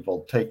tell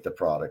people, take the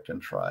product and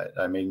try it.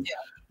 I mean,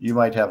 you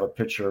might have a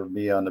picture of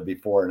me on the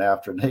before and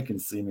after, and they can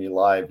see me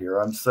live here.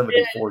 I'm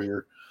 74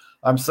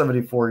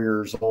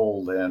 years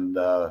old, and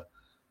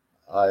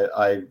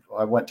I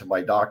went to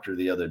my doctor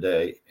the other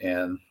day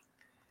and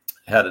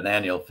had an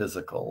annual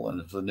physical,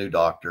 and it's a new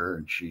doctor,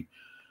 and she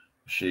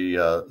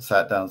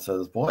sat down and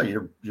says, "Boy,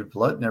 your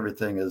blood and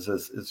everything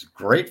is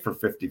great for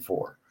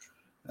 54."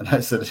 And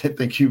I said, "I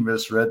think you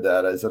misread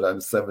that." I said,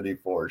 "I'm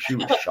 74." She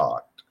was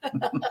shocked.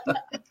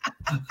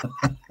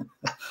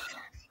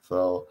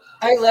 So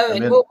I love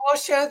it. We'll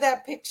show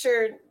that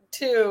picture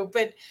too,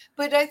 but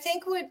I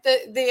think what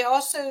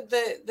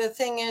the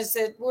thing is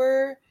that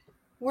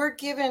we're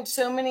given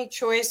so many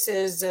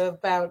choices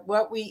about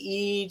what we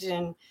eat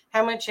and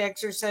how much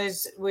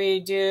exercise we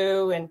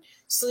do and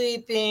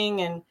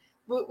sleeping, and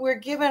we're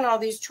given all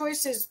these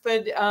choices,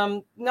 but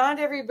not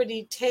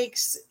everybody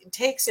takes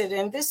it.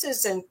 And this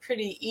is a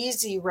pretty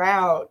easy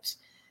route.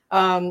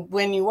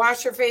 When you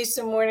wash your face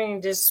in the morning,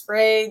 you just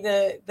spray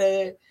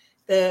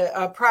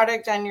the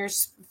product on your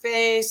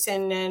face,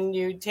 and then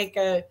you take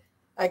a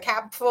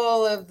cap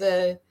full of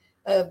the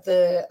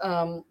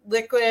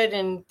liquid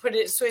and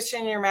swish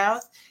in your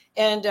mouth.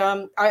 And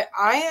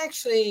I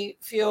actually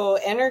feel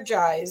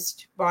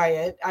energized by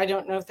it. I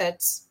don't know if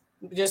that's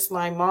just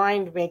my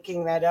mind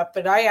making that up,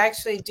 but I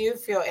actually do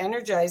feel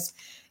energized.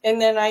 And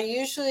then I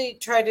usually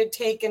try to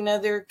take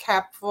another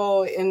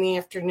capful in the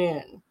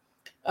afternoon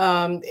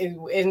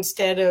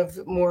instead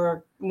of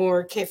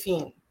more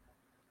caffeine.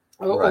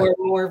 Or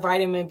more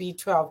vitamin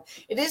B12.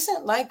 It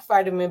isn't like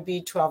vitamin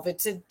B12.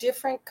 It's a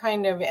different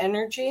kind of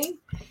energy.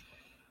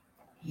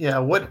 Yeah,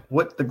 what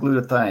the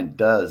glutathione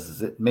does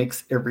is it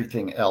makes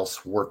everything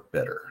else work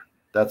better.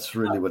 That's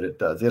really what it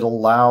does. It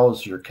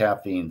allows your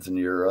caffeines and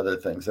your other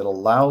things, it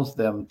allows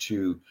them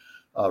to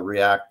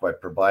react by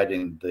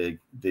providing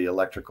the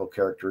electrical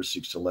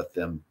characteristics to let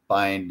them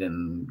bind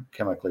and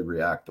chemically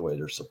react the way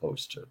they're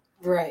supposed to.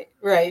 Right.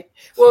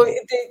 Well,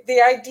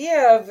 the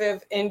idea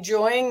of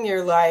enjoying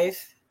your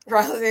life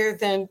rather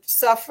than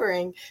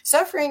suffering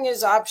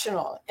is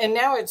optional, and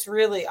now it's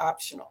really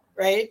optional,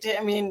 right?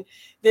 I mean,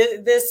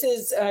 this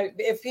is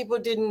if people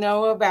didn't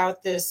know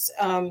about this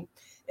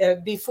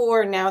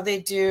before, now they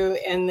do,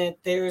 and that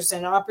there's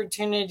an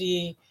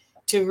opportunity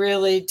to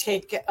really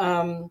take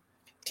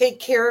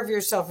care of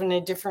yourself in a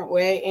different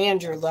way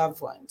and your loved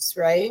ones,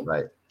 right?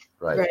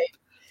 Right.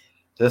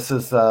 This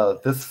is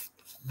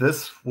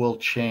this will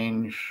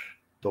change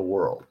the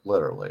world,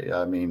 literally.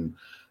 I mean,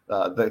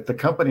 the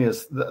company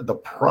the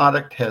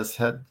product has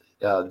had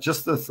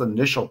just this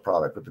initial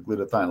product with the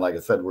glutathione. Like I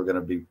said,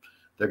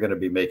 they're going to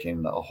be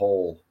making a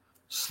whole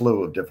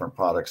slew of different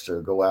products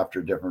to go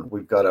after different.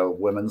 We've got a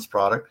women's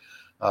product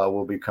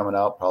will be coming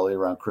out probably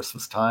around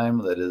Christmas time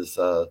that is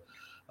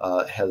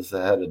has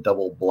had a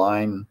double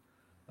blind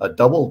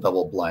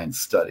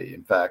study.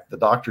 In fact, the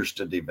doctors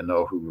didn't even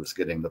know who was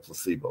getting the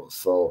placebos.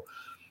 So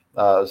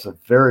it's a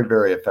very,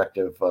 very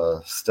effective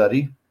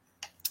study.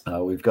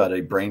 We've got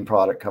a brain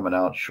product coming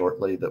out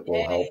shortly that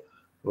will help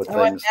with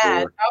things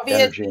for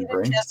energy and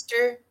brain.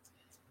 Tester.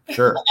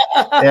 Sure.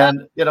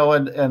 And,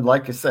 and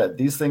like I said,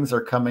 these things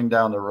are coming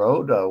down the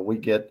road. We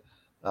get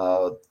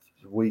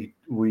we've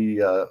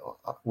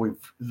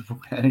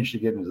managed to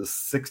get into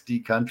 60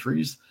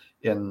 countries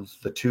in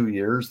the 2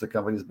 years the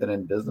company's been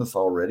in business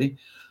already.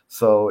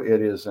 So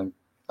it isn't.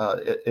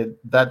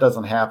 That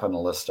doesn't happen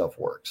unless stuff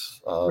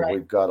works. Right.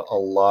 We've got a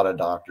lot of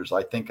doctors.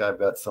 I think I've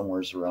got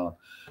somewhere around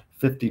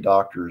 50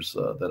 doctors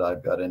that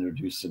I've got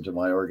introduced into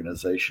my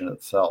organization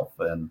itself,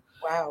 and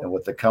Wow.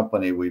 with the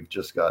company we've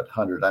just got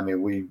 100. I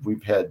mean,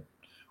 we've had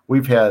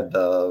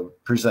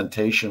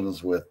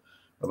presentations with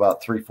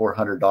about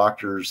 300-400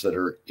 doctors that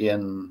are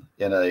in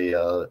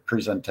a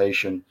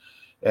presentation,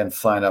 and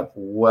sign up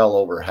well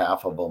over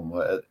half of them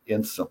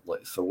instantly.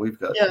 So we've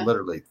got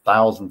literally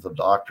thousands of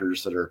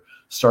doctors that are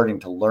starting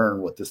to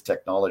learn what this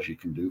technology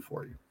can do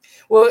for you.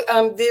 Well,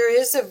 there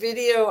is a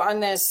video on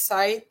this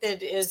site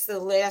that is the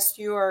last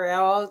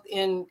URL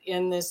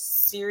in this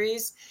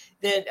series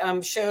that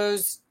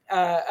shows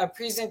a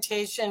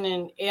presentation,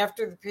 and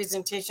after the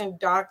presentation,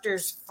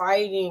 doctors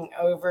fighting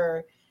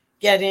over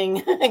getting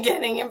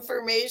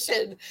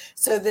information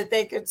so that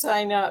they could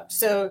sign up.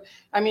 So,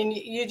 I mean,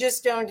 you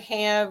just don't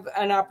have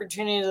an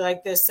opportunity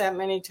like this that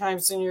many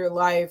times in your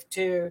life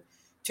to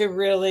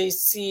really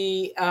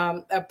see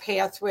a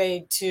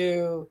pathway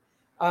to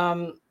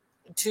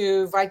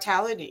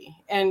vitality,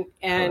 and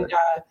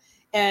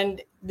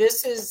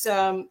this is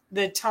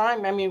the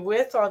time. I mean,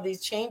 with all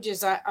these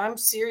changes, I'm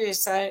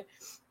serious.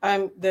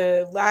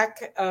 The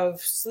lack of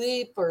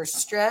sleep or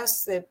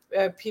stress that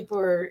people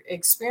are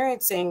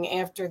experiencing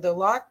after the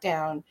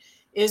lockdown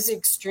is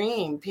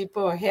extreme.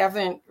 People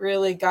haven't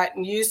really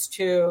gotten used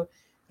to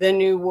the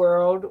new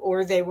world,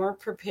 or they weren't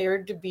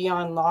prepared to be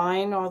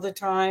online all the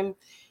time.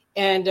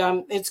 And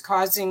it's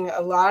causing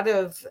a lot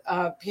of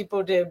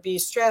people to be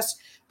stressed.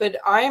 But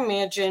I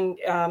imagine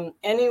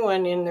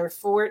anyone in their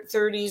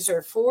 30s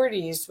or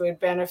 40s would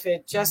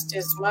benefit just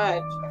as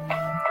much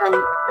from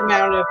the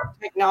amount of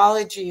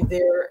technology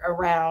there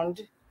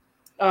around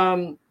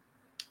to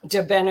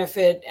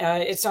benefit.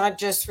 It's not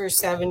just for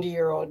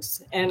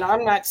 70-year-olds, and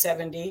I'm not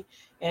 70.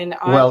 And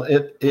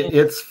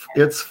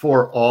it's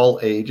for all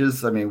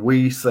ages. I mean,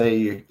 we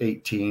say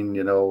 18,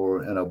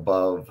 and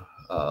above.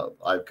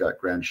 I've got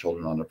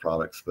grandchildren on the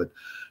products, but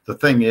the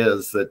thing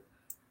is that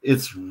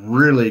it's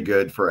really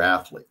good for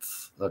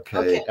athletes.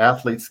 Okay.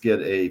 Athletes get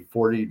a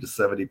 40 to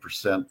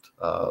 70%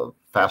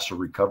 faster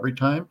recovery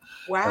time.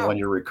 Wow. And when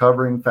you're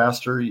recovering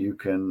faster, you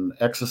can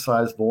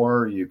exercise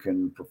more, you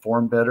can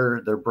perform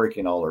better. They're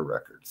breaking all their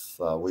records.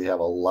 We have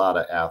a lot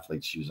of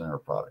athletes using our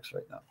products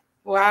right now.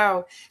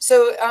 Wow.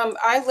 So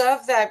I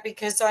love that,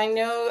 because I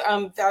know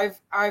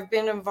I've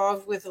been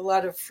involved with a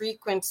lot of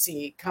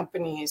frequency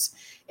companies,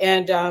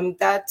 and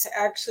that's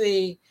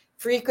actually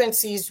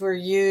frequencies were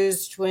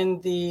used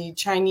when the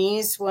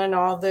Chinese won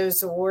all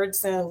those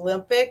awards in the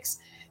Olympics.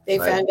 They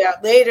found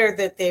out later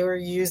that they were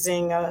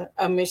using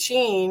a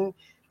machine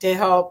to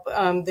help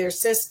their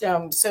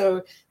system.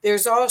 So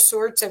there's all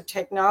sorts of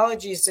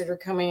technologies that are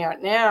coming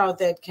out now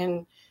that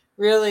can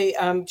really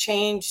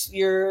change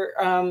your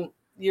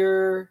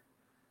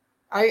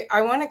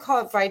I want to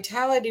call it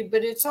vitality,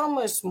 but it's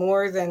almost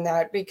more than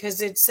that,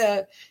 because it's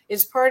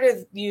part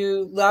of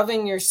you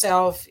loving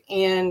yourself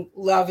and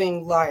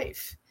loving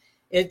life.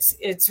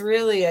 It's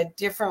really a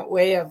different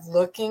way of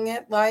looking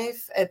at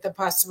life, at the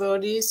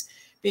possibilities,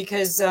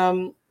 because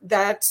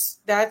that's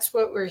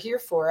what we're here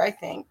for. I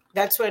think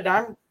that's what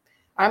I'm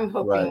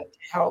hoping to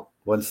help.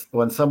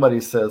 When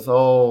somebody says,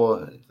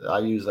 "Oh, I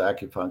use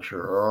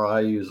acupuncture," or "I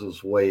use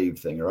this wave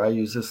thing," or "I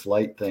use this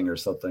light thing," or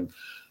something,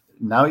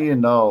 now you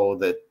know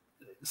that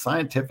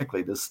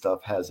scientifically this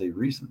stuff has a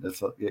reason.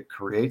 It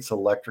creates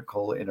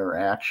electrical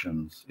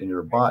interactions in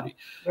your body.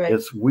 Right.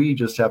 We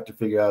just have to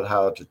figure out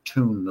how to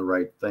tune the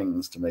right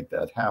things to make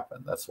that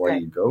happen. That's why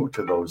you go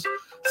to those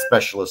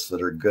specialists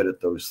that are good at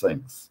those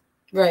things.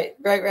 Right.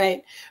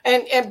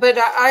 And but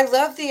I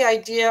love the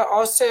idea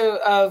also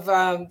of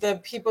the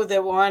people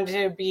that want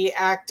to be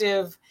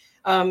active,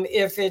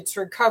 if it's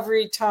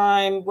recovery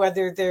time,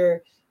 whether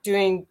they're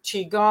doing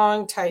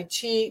qigong, tai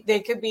chi, they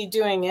could be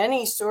doing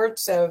any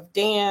sorts of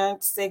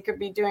dance, they could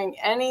be doing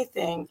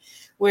anything,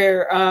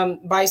 where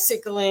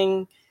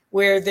bicycling,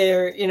 where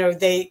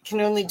they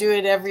can only do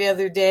it every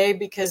other day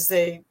because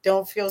they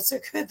don't feel so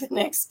good the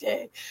next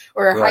day,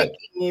 or hiking,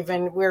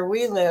 even where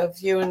we live.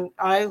 You and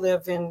I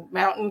live in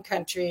mountain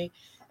country.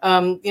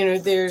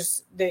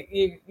 There's that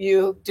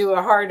you do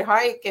a hard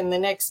hike and the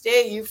next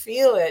day you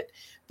feel it,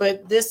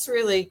 but this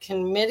really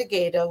can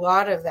mitigate a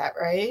lot of that,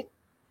 right?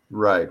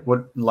 Right.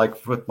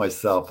 Like with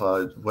myself,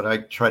 what I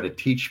try to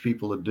teach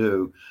people to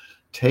do,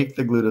 take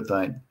the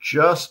glutathione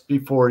just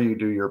before you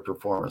do your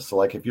performance. So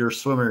like if you're a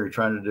swimmer, you're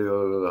trying to do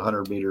a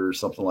 100 meter or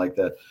something like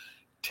that,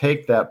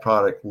 take that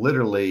product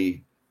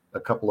literally a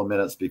couple of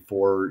minutes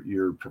before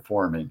you're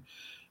performing.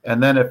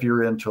 And then if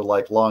you're into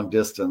like long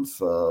distance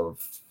for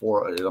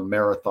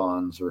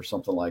marathons or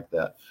something like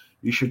that,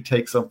 you should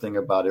take something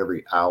about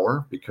every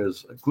hour,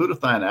 because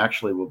glutathione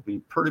actually will be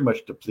pretty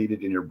much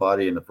depleted in your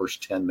body in the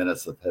first 10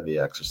 minutes of heavy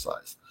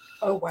exercise.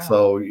 Oh, wow.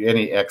 So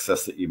any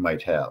excess that you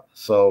might have.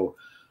 So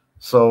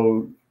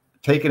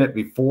taking it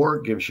before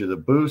gives you the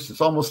boost.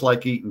 It's almost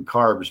like eating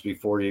carbs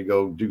before you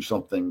go do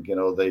something.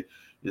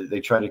 They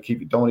try to keep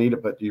you, don't eat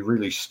it, but you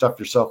really stuff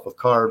yourself with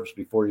carbs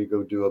before you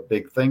go do a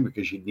big thing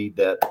because you need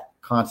that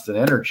constant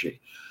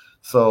energy.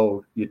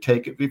 So you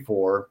take it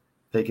before,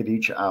 take it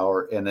each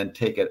hour, and then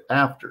take it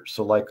after.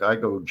 So like I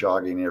go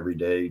jogging every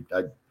day.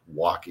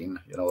 Walking,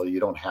 you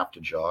don't have to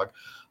jog.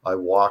 I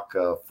walk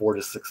 4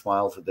 to 6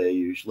 miles a day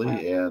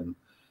usually. And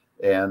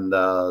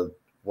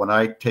when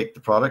I take the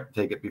product,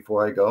 take it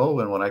before I go.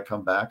 And when I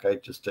come back, I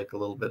just take a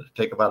little bit,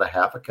 take about a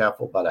half a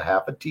capful, about a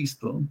half a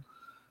teaspoon,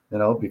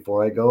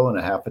 before I go, and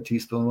a half a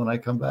teaspoon when I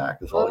come back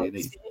is all you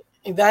need.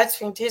 That's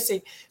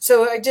fantastic.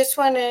 So I just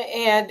want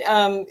to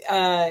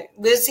add,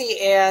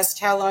 Lizzie asked,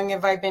 how long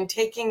have I been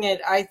taking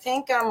it? I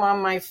think I'm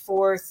on my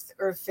 4th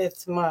or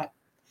 5th month.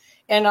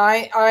 And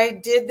I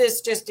did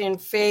this just in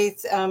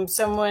faith.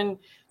 Someone,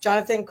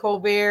 Jonathan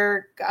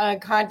Colbert,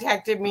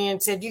 contacted me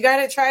and said, you got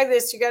to try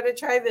this. You got to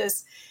try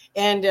this.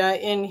 And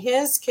in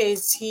his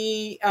case,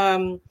 he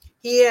had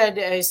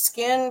a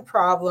skin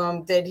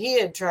problem that he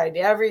had tried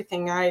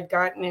everything. I had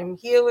gotten him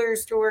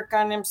healers to work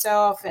on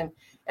himself and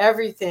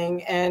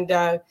everything. And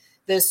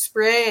the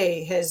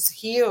spray has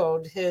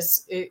healed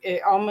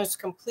it almost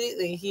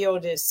completely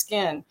healed his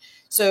skin.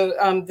 So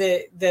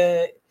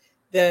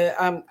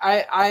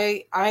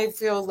I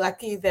feel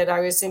lucky that I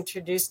was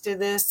introduced to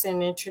this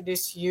and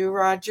introduced you,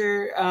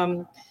 Roger,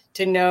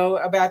 to know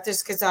about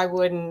this, because I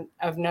wouldn't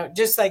have known.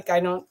 Just like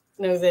I don't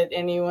know that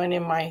anyone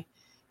in my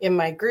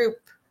group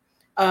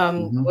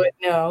would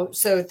know.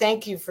 So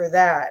thank you for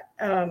that.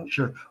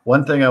 Sure.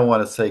 One thing I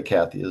want to say,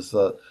 Kathy, is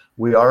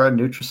we are a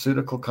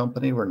nutraceutical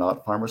company. We're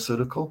not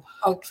pharmaceutical.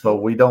 Okay. So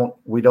we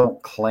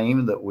don't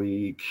claim that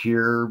we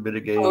cure,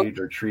 mitigate,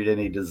 or treat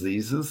any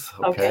diseases.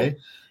 Okay.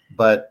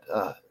 But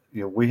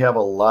we have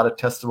a lot of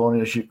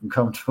testimonies you can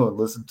come to and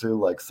listen to,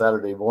 like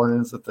Saturday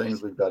mornings and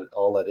things. We've got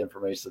all that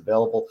information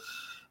available.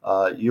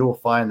 You will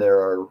find there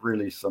are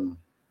really some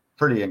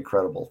pretty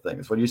incredible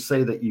things. When you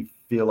say that you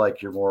feel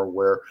like you're more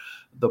aware,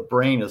 the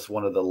brain is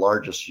one of the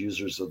largest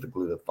users of the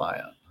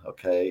glutathione.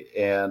 Okay.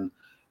 And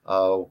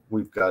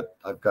I've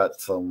got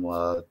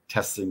some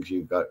testings.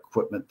 You've got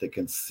equipment that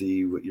can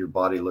see what your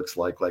body looks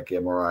like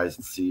MRIs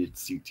and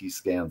CT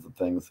scans and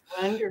things.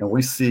 Wonderful. And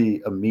we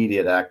see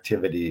immediate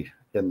activity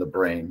in the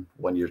brain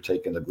when you're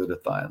taking the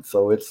glutathione.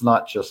 So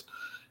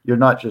you're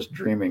not just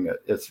dreaming it.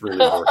 It's really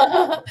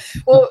working.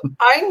 Well,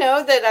 I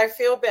know that I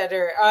feel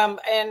better.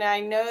 And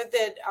I know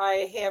that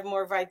I have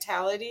more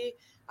vitality.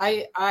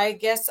 I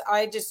guess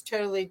I just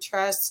totally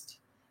trust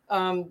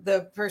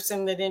the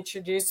person that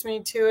introduced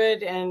me to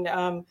it,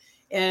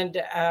 and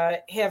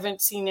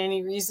haven't seen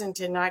any reason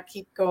to not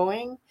keep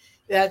going.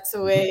 That's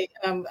the way.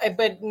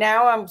 But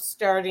now I'm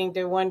starting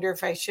to wonder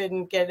if I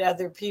shouldn't get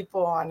other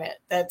people on it.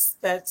 That's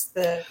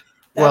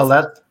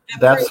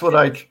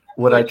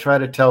what I try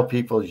to tell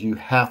people is you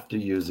have to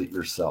use it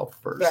yourself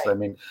first. Right. I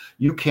mean,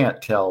 you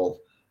can't tell.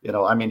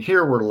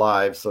 Here we're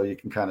live, so you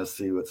can kind of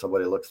see what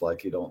somebody looks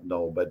like. You don't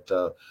know,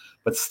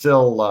 but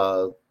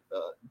still.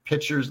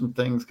 Pictures and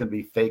things can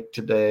be fake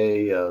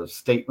today.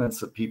 Statements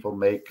that people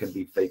make can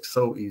be fake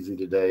so easy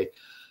today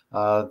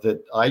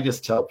that I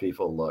just tell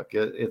people, look,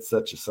 it's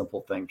such a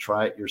simple thing.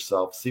 Try it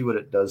yourself. See what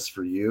it does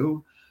for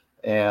you.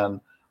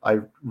 And I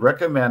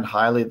recommend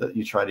highly that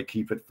you try to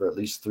keep it for at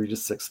least 3 to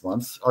 6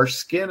 months. Our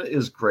skin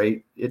is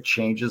great. It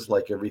changes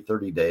like every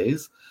 30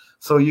 days.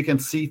 So you can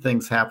see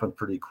things happen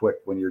pretty quick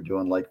when you're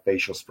doing like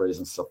facial sprays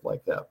and stuff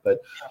like that.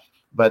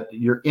 But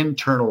your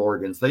internal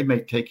organs, they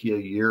may take you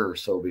a year or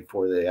so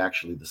before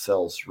the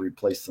cells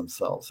replace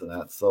themselves and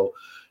that. So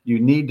you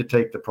need to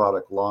take the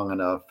product long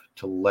enough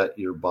to let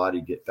your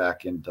body get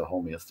back into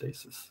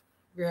homeostasis.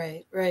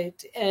 Right.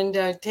 And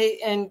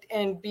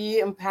and be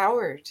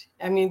empowered.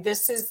 I mean,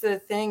 this is the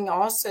thing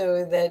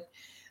also that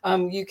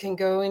you can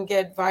go and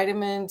get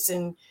vitamins,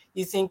 and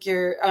you think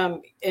you're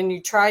and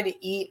you try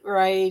to eat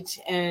right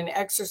and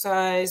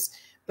exercise,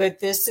 but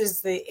this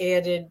is the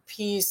added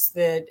piece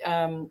that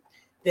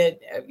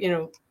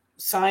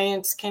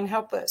science can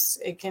help us.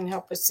 It can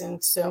help us in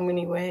so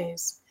many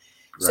ways.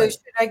 Right. So should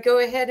I go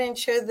ahead and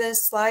show the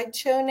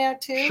slideshow now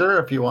too? Sure,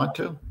 if you want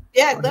to.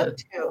 Yeah, I'd love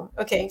to.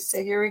 Okay,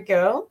 so here we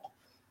go.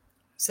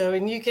 So,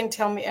 and you can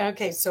tell me,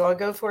 okay, so I'll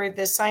go for it.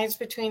 The science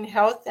between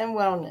health and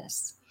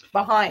wellness.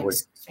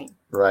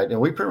 Right,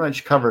 and we pretty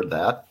much covered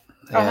that.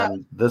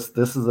 And this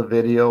is a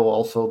video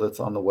also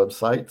that's on the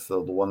website.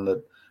 So the one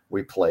that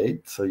we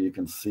played, so you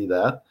can see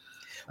that.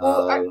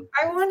 Well,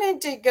 I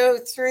wanted to go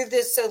through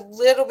this a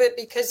little bit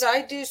because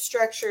I do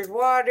structured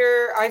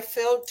water, I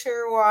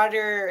filter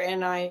water,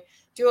 and I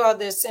do all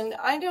this. And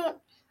I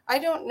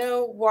don't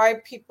know why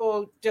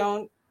people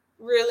don't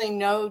really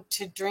know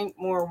to drink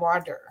more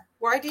water.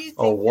 Why do you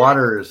think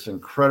water is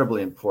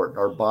incredibly important.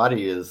 Our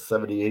body is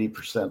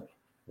 70-80%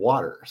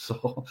 water.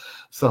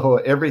 So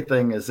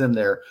everything is in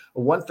there.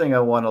 One thing I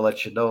want to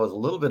let you know is a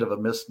little bit of a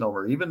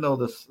misnomer. Even though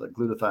this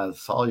glutathione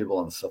is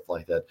soluble and stuff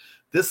like that,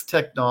 this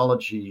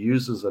technology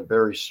uses a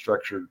very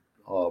structured,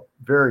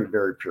 very,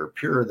 very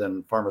purer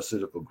than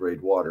pharmaceutical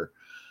grade water.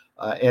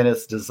 And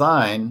it's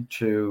designed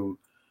to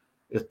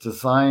It's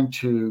designed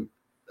to,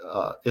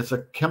 it's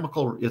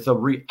a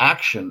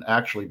reaction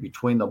actually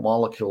between the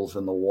molecules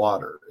in the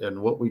water.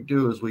 And what we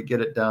do is we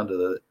get it down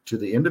to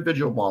the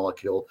individual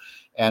molecule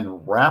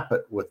and wrap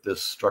it with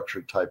this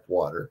structured type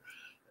water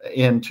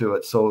into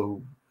it.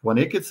 So when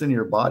it gets in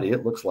your body,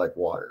 it looks like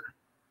water.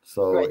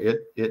 So Right.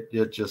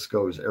 it just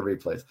goes every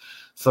place.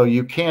 So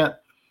you can't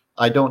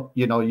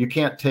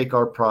take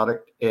our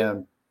product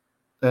and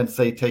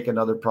say take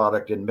another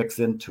product and mix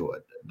into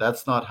it.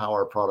 That's not how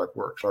our product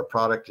works. Our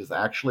product is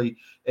actually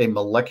a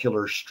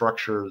molecular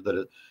structure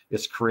that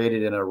is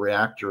created in a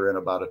reactor in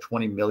about a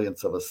 20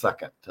 millionth of a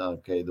second.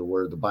 Okay,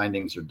 where the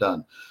bindings are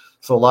done.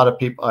 So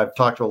I've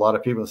talked to a lot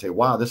of people and say,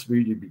 wow, this would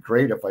really be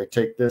great if I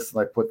take this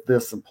and I put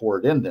this and pour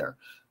it in there.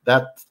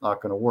 That's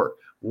not going to work.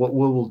 What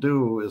we will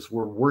do is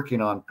we're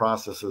working on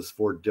processes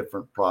for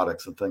different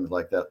products and things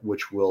like that,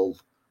 which will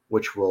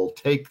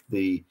take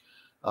the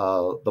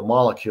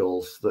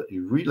molecules that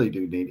you really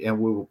do need, and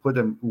we will put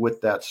them with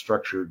that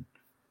structured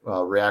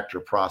reactor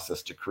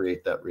process to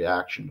create that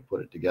reaction to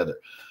put it together.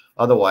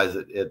 Otherwise,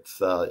 it's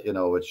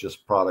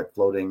just product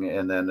floating,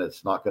 and then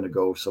it's not going to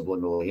go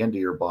subliminally into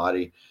your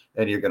body,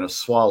 and you're going to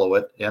swallow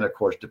it. And of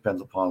course,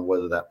 depends upon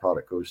whether that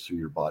product goes through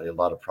your body. A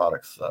lot of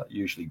products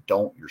usually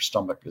don't. Your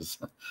stomach is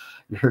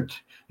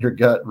your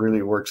gut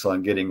really works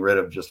on getting rid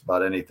of just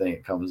about anything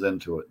that comes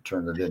into it,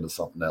 turn it into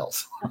something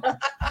else.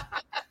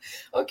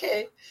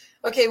 Okay.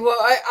 Well,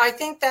 I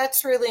think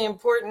that's really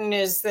important,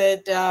 is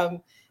that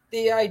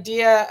the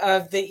idea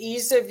of the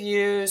ease of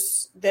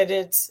use, that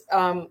it's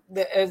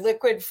a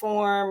liquid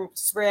form,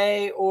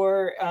 spray,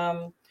 or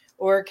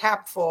a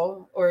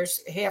capful, or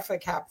half a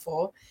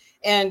capful,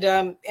 and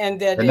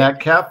that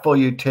capful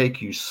you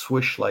take, you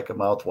swish like a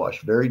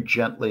mouthwash very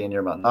gently in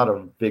your mouth, not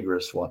a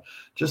vigorous one.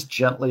 Just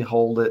gently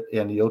hold it,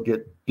 and you'll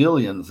get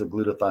billions of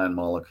glutathione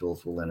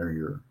molecules will enter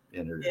your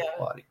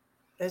body.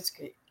 That's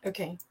great.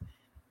 Okay.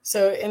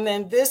 So, and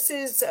then this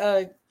is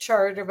a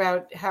chart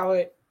about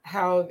how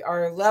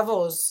our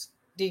levels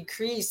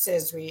decrease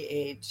as we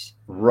age.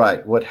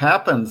 Right. What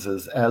happens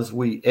is, as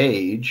we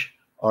age,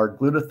 our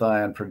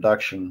glutathione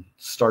production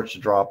starts to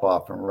drop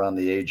off from around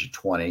the age of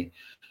 20,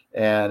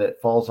 and it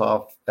falls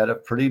off at a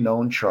pretty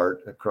known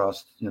chart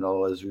across,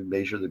 as we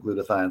measure the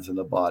glutathiones in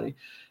the body.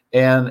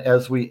 And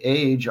as we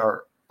age,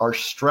 our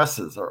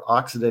stresses, our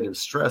oxidative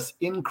stress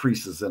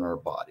increases in our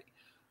body.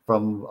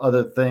 From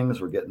other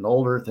things, we're getting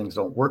older, things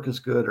don't work as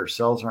good, our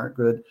cells aren't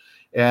good.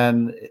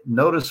 And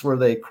notice where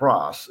they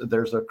cross.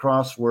 There's a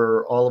cross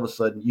where all of a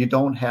sudden you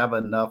don't have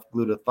enough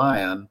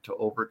glutathione to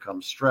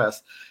overcome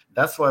stress.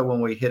 That's why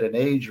when we hit an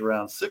age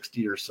around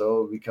 60 or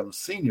so, become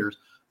seniors,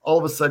 all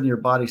of a sudden your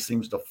body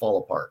seems to fall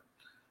apart.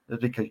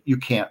 It's because you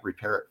can't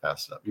repair it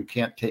fast enough. You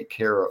can't take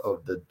care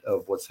of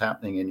what's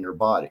happening in your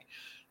body.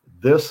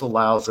 This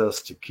allows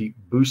us to keep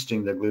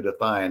boosting the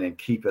glutathione and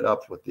keep it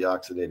up with the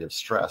oxidative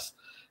stress.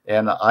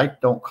 And I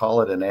don't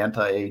call it an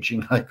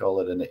anti-aging. I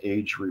call it an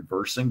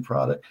age-reversing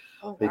product.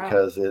 Oh, wow.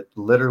 Because it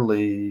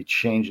literally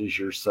changes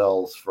your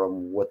cells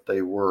from what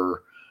they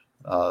were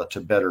to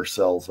better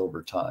cells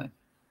over time.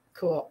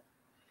 Cool.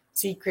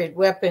 Secret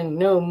weapon,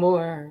 no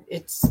more.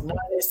 It's not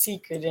a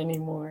secret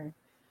anymore.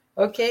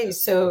 Okay,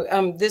 so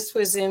this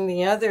was in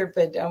the other,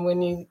 but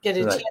when you get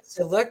a chance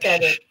to look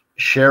at it.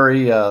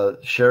 Sherry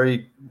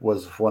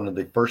was one of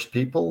the first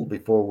people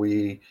before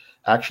we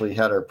actually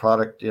had our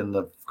product in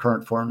the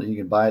current form that you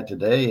can buy it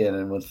today.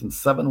 And within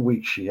 7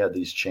 weeks, she had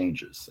these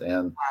changes.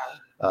 And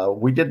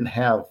we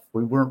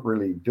weren't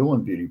really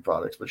doing beauty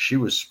products, but she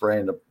was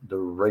spraying the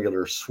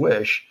regular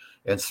swish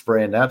and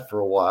spraying that for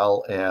a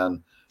while.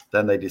 And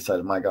then they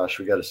decided, my gosh,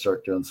 we got to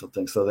start doing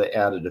something. So they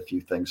added a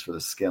few things for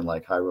the skin,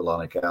 like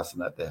hyaluronic acid,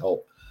 that to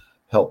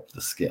help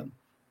the skin.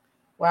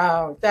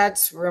 Wow,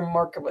 that's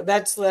remarkable.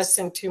 That's less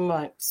than 2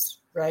 months,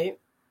 right?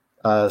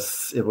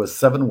 It was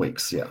 7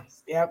 weeks, yeah.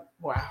 Yep.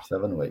 Wow.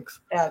 7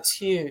 weeks. That's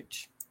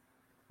huge.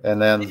 And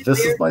then this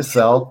is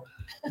myself.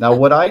 Now,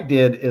 what I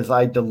did is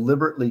I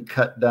deliberately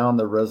cut down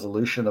the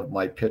resolution of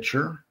my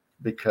picture,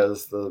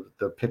 because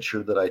the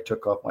picture that I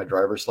took off my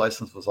driver's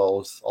license was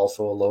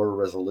also a lower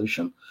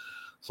resolution.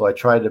 So I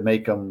tried to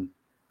make them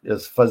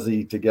as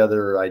fuzzy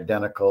together,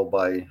 identical,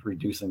 by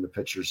reducing the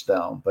pictures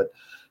down. But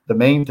the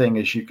main thing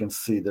is, you can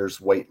see there's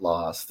weight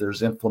loss,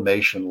 there's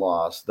inflammation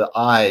loss, the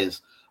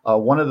eyes.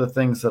 One of the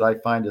things that I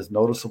find is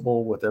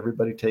noticeable with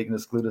everybody taking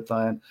this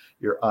glutathione,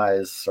 your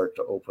eyes start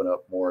to open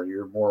up more.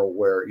 You're more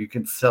aware. You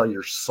can tell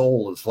your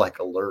soul is like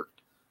alert.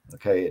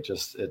 Okay,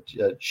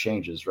 it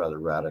changes rather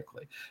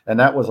radically. And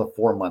that was a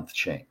 4-month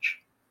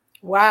change.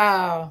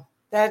 Wow,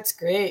 that's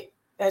great.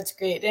 That's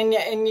great.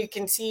 And you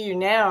can see you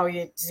now,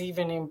 it's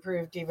even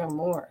improved even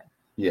more.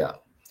 Yeah.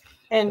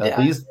 And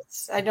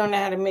I don't know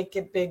how to make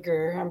it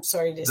bigger. I'm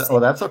sorry to say. Oh,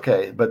 that's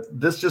okay. But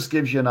this just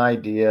gives you an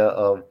idea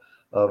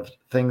of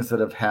things that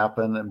have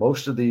happened. And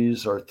most of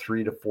these are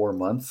 3 to 4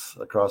 months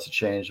across the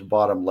change. The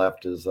bottom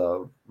left is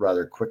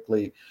rather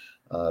quickly.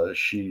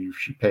 She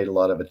paid a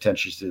lot of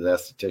attention to the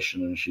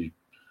esthetician, and she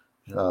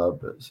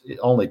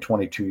only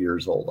 22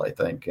 years old, I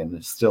think, and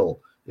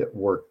it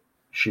worked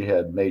she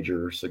had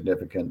major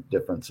significant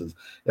differences.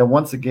 And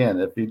once again,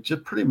 if you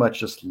just pretty much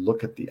just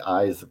look at the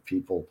eyes of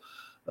people,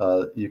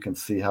 you can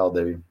see how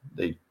they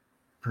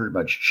pretty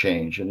much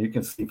change, and you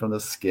can see from the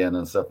skin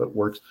and stuff. It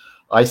works.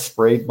 I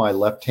sprayed my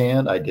left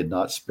hand. I did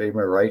not spray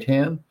my right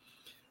hand,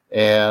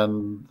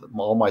 and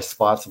all my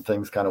spots and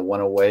things kind of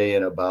went away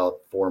in about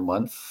 4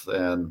 months,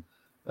 and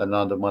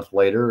another month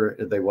later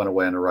they went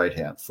away on the right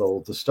hand.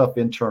 So the stuff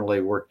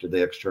internally worked to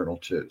the external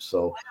too.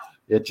 So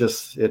it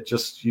just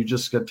you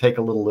just gonna take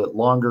a little bit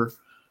longer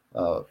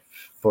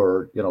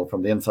for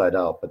from the inside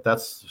out. But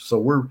that's so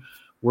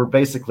we're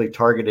basically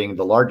targeting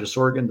the largest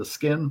organ, the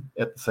skin.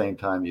 At the same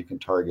time, you can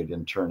target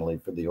internally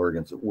for the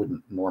organs that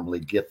wouldn't normally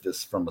get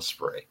this from a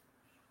spray.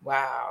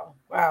 Wow.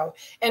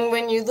 And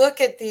when you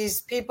look at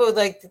these people,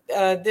 like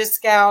this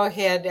gal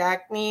had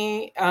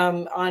acne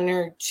on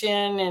her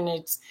chin,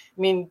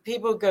 and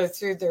people go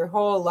through their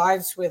whole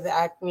lives with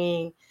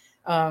acne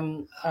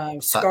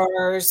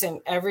scars and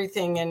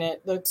everything, and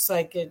it looks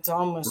like it's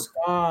almost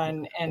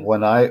gone. And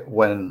when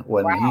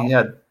he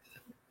had,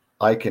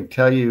 I can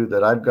tell you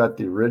that I've got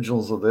the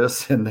originals of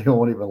this, and they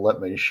won't even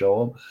let me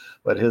show them,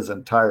 but his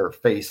entire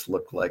face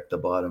looked like the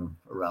bottom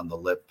around the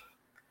lip.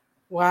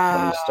 Wow.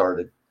 When he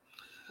started.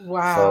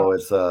 Wow. So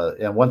it's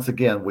and once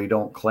again, we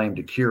don't claim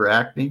to cure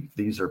acne.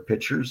 These are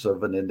pictures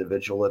of an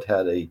individual that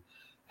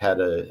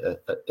had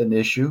an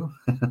issue.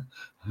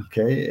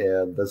 Okay,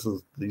 and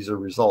these are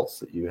results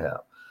that you have.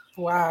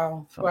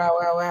 Wow. So.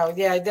 Wow.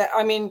 Yeah,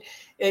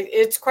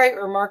 it's quite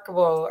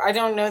remarkable. I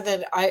don't know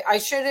that I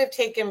should have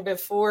taken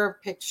before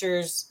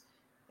pictures.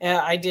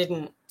 I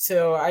didn't.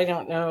 So I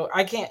don't know.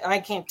 I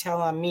can't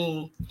tell on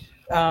me.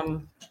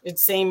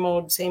 It's same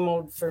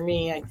old for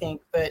me, I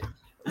think, but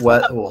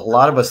well, a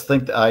lot of us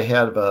think that I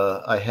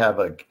have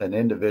an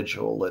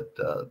individual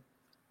that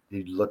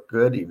he looked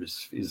good.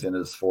 He's in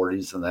his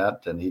 40s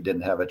and he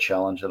didn't have a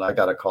challenge. And I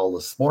got a call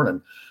this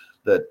morning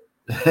that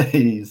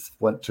he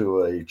went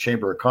to a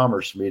Chamber of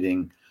Commerce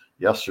meeting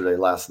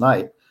last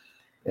night,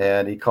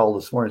 and he called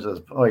this morning and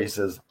says, he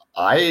says,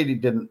 I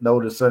didn't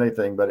notice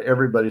anything, but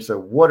everybody said,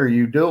 what are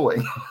you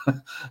doing?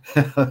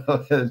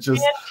 It's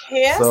just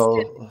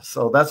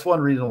so that's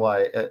one reason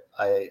why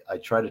I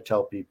try to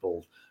tell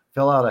people,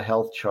 fill out a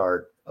health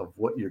chart of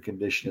what your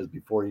condition is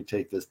before you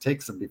take this.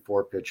 Take some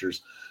before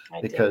pictures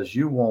because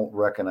you won't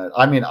recognize.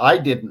 I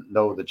didn't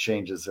know the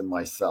changes in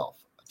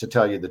myself, to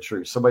tell you the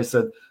truth. Somebody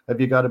said,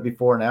 have you got a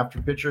before and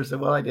after picture? I said,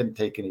 well, I didn't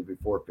take any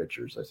before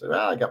pictures. I said,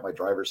 I got my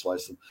driver's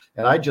license,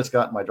 and I just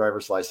got my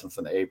driver's license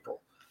in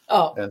April.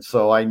 Oh. And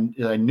so I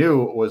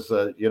knew it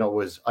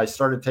was, I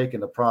started taking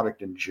the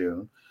product in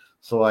June.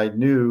 So I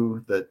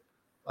knew that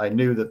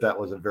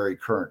was a very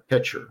current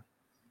picture.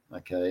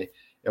 Okay.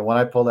 And when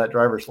I pulled that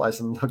driver's license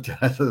and looked at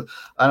it, I said,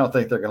 I don't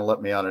think they're going to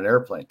let me on an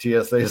airplane.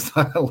 TSA is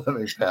not going to let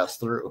me pass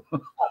through.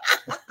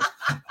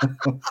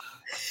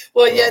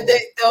 Well, yeah,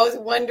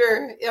 they'll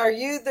wonder, are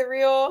you the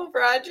real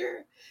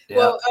Roger? Yeah.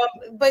 Well,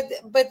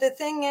 but the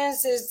thing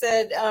is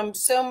that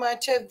so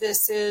much of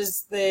this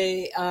is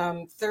the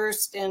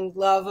thirst and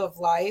love of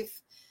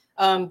life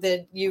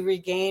that you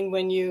regain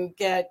when you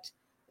get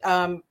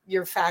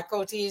your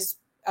faculties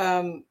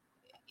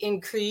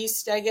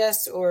increased, I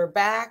guess, or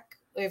back,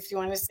 if you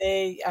want to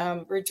say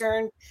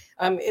return.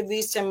 At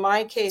least in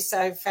my case,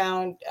 I've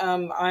found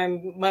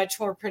I'm much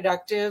more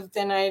productive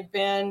than I had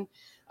been.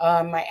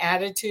 My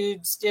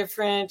attitude's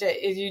different.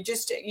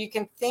 You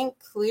can think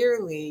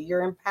clearly.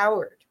 You're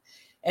empowered.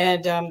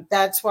 And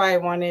that's why I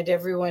wanted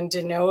everyone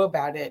to know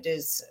about it,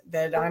 is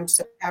that I'm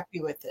so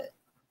happy with it.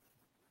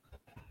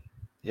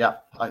 Yeah,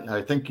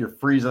 I think you're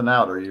freezing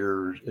out,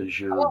 or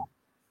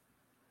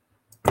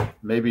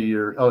maybe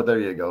you're, there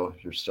you go.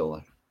 You're still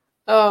in.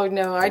 Oh,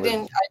 no, I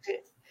didn't.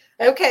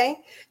 Okay.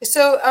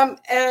 So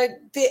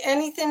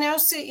anything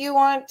else that you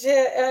want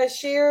to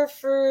share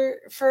for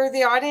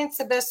the audience,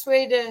 the best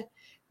way to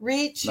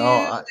reach you?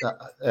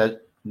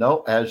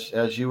 No,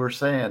 as you were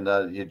saying,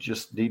 you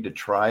just need to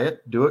try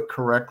it, do it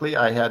correctly.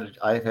 I've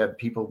had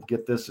people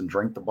get this and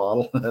drink the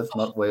bottle. That's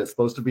not the way it's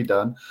supposed to be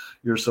done.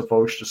 You're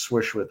supposed to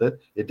swish with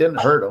it. It didn't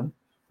hurt them.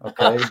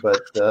 Okay.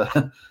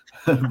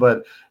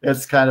 But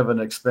it's kind of an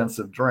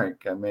expensive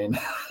drink.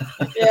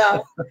 Yeah.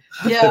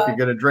 If you're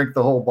going to drink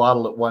the whole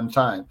bottle at one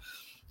time,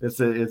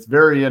 it's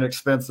very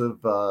inexpensive.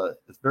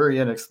 It's very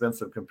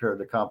inexpensive compared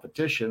to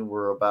competition.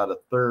 We're about a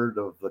third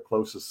of the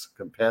closest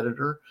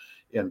competitor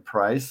in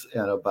price,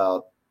 and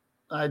about,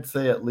 I'd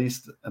say, at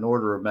least an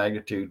order of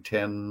magnitude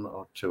 10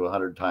 to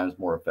 100 times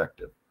more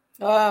effective.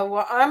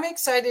 Well, I'm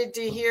excited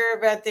to hear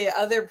about the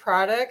other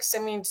products.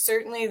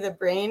 Certainly the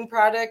brain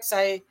products.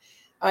 I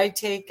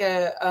take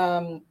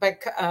a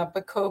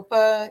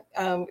bacopa,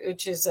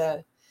 which is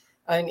an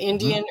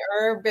Indian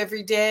herb,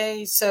 every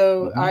day.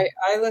 So I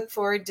look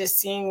forward to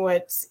seeing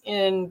what's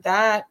in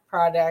that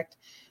product,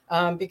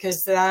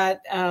 because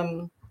that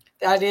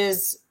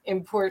is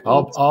important.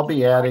 I'll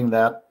be adding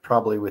that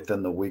probably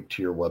within the week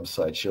to your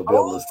website. You'll be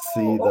able to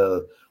see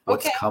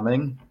what's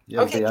coming.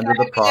 You'll be under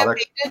the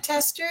product. Beta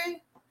tester?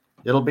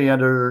 It'll be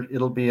under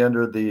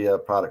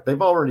the product.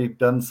 They've already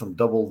done some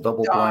double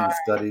blind Darn.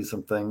 studies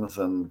and things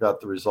and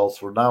got the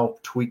results. We're now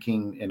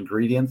tweaking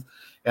ingredients,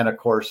 and of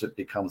course, it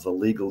becomes a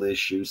legal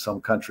issue.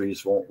 Some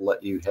countries won't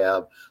let you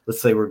have.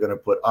 Let's say we're going to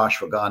put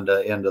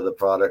ashwagandha into the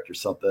product or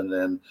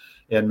something,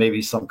 and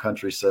maybe some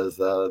country says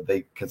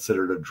they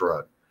consider it a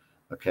drug.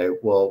 Okay,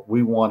 well,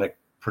 we want to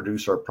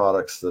produce our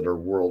products that are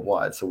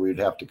worldwide, so we'd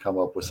have to come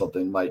up with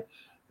something that might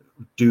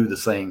do the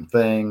same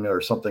thing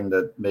or something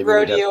that maybe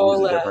we'd have to use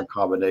a Rhodiola. different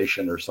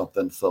combination or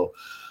something. So,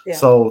 Yeah.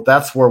 so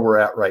that's where we're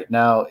at right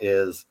now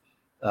is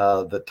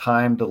the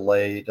time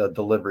delay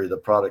delivery of the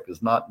product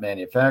is not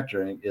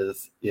manufacturing,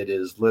 it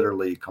is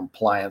literally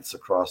compliance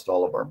across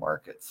all of our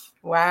markets.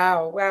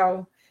 Wow.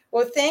 Wow.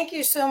 Well, thank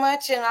you so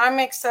much. And I'm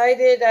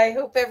excited. I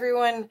hope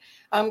everyone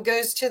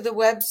goes to the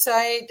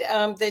website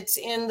that's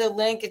in the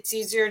link. It's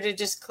easier to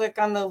just click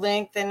on the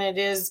link than it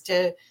is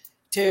to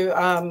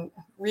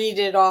read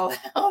it all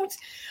out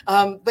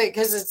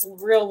because it's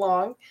real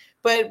long.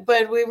 But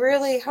we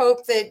really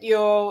hope that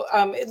you'll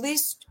at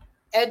least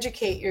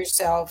educate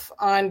yourself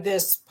on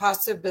this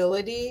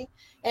possibility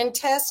and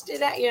test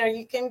it out. You know,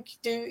 you can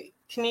do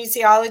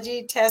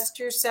kinesiology, test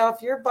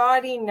yourself. Your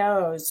body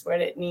knows what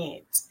it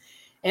needs.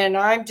 And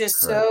I'm just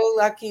so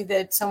lucky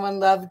that someone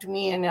loved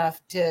me enough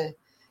to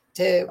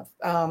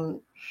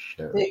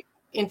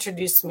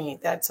introduce me.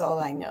 That's all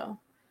I know.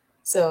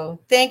 So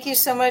thank you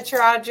so much,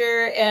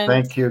 Roger. And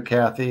thank you,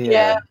 Kathy.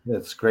 Yeah,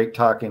 it's great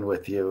talking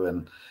with you,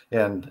 and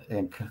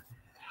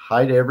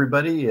hi to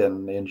everybody,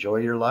 and enjoy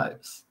your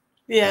lives.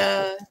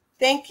 yeah.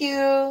 Thank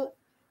you.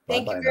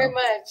 Thank you very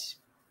much.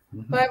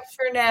 Mm-hmm. Bye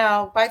for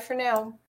now. Bye for now.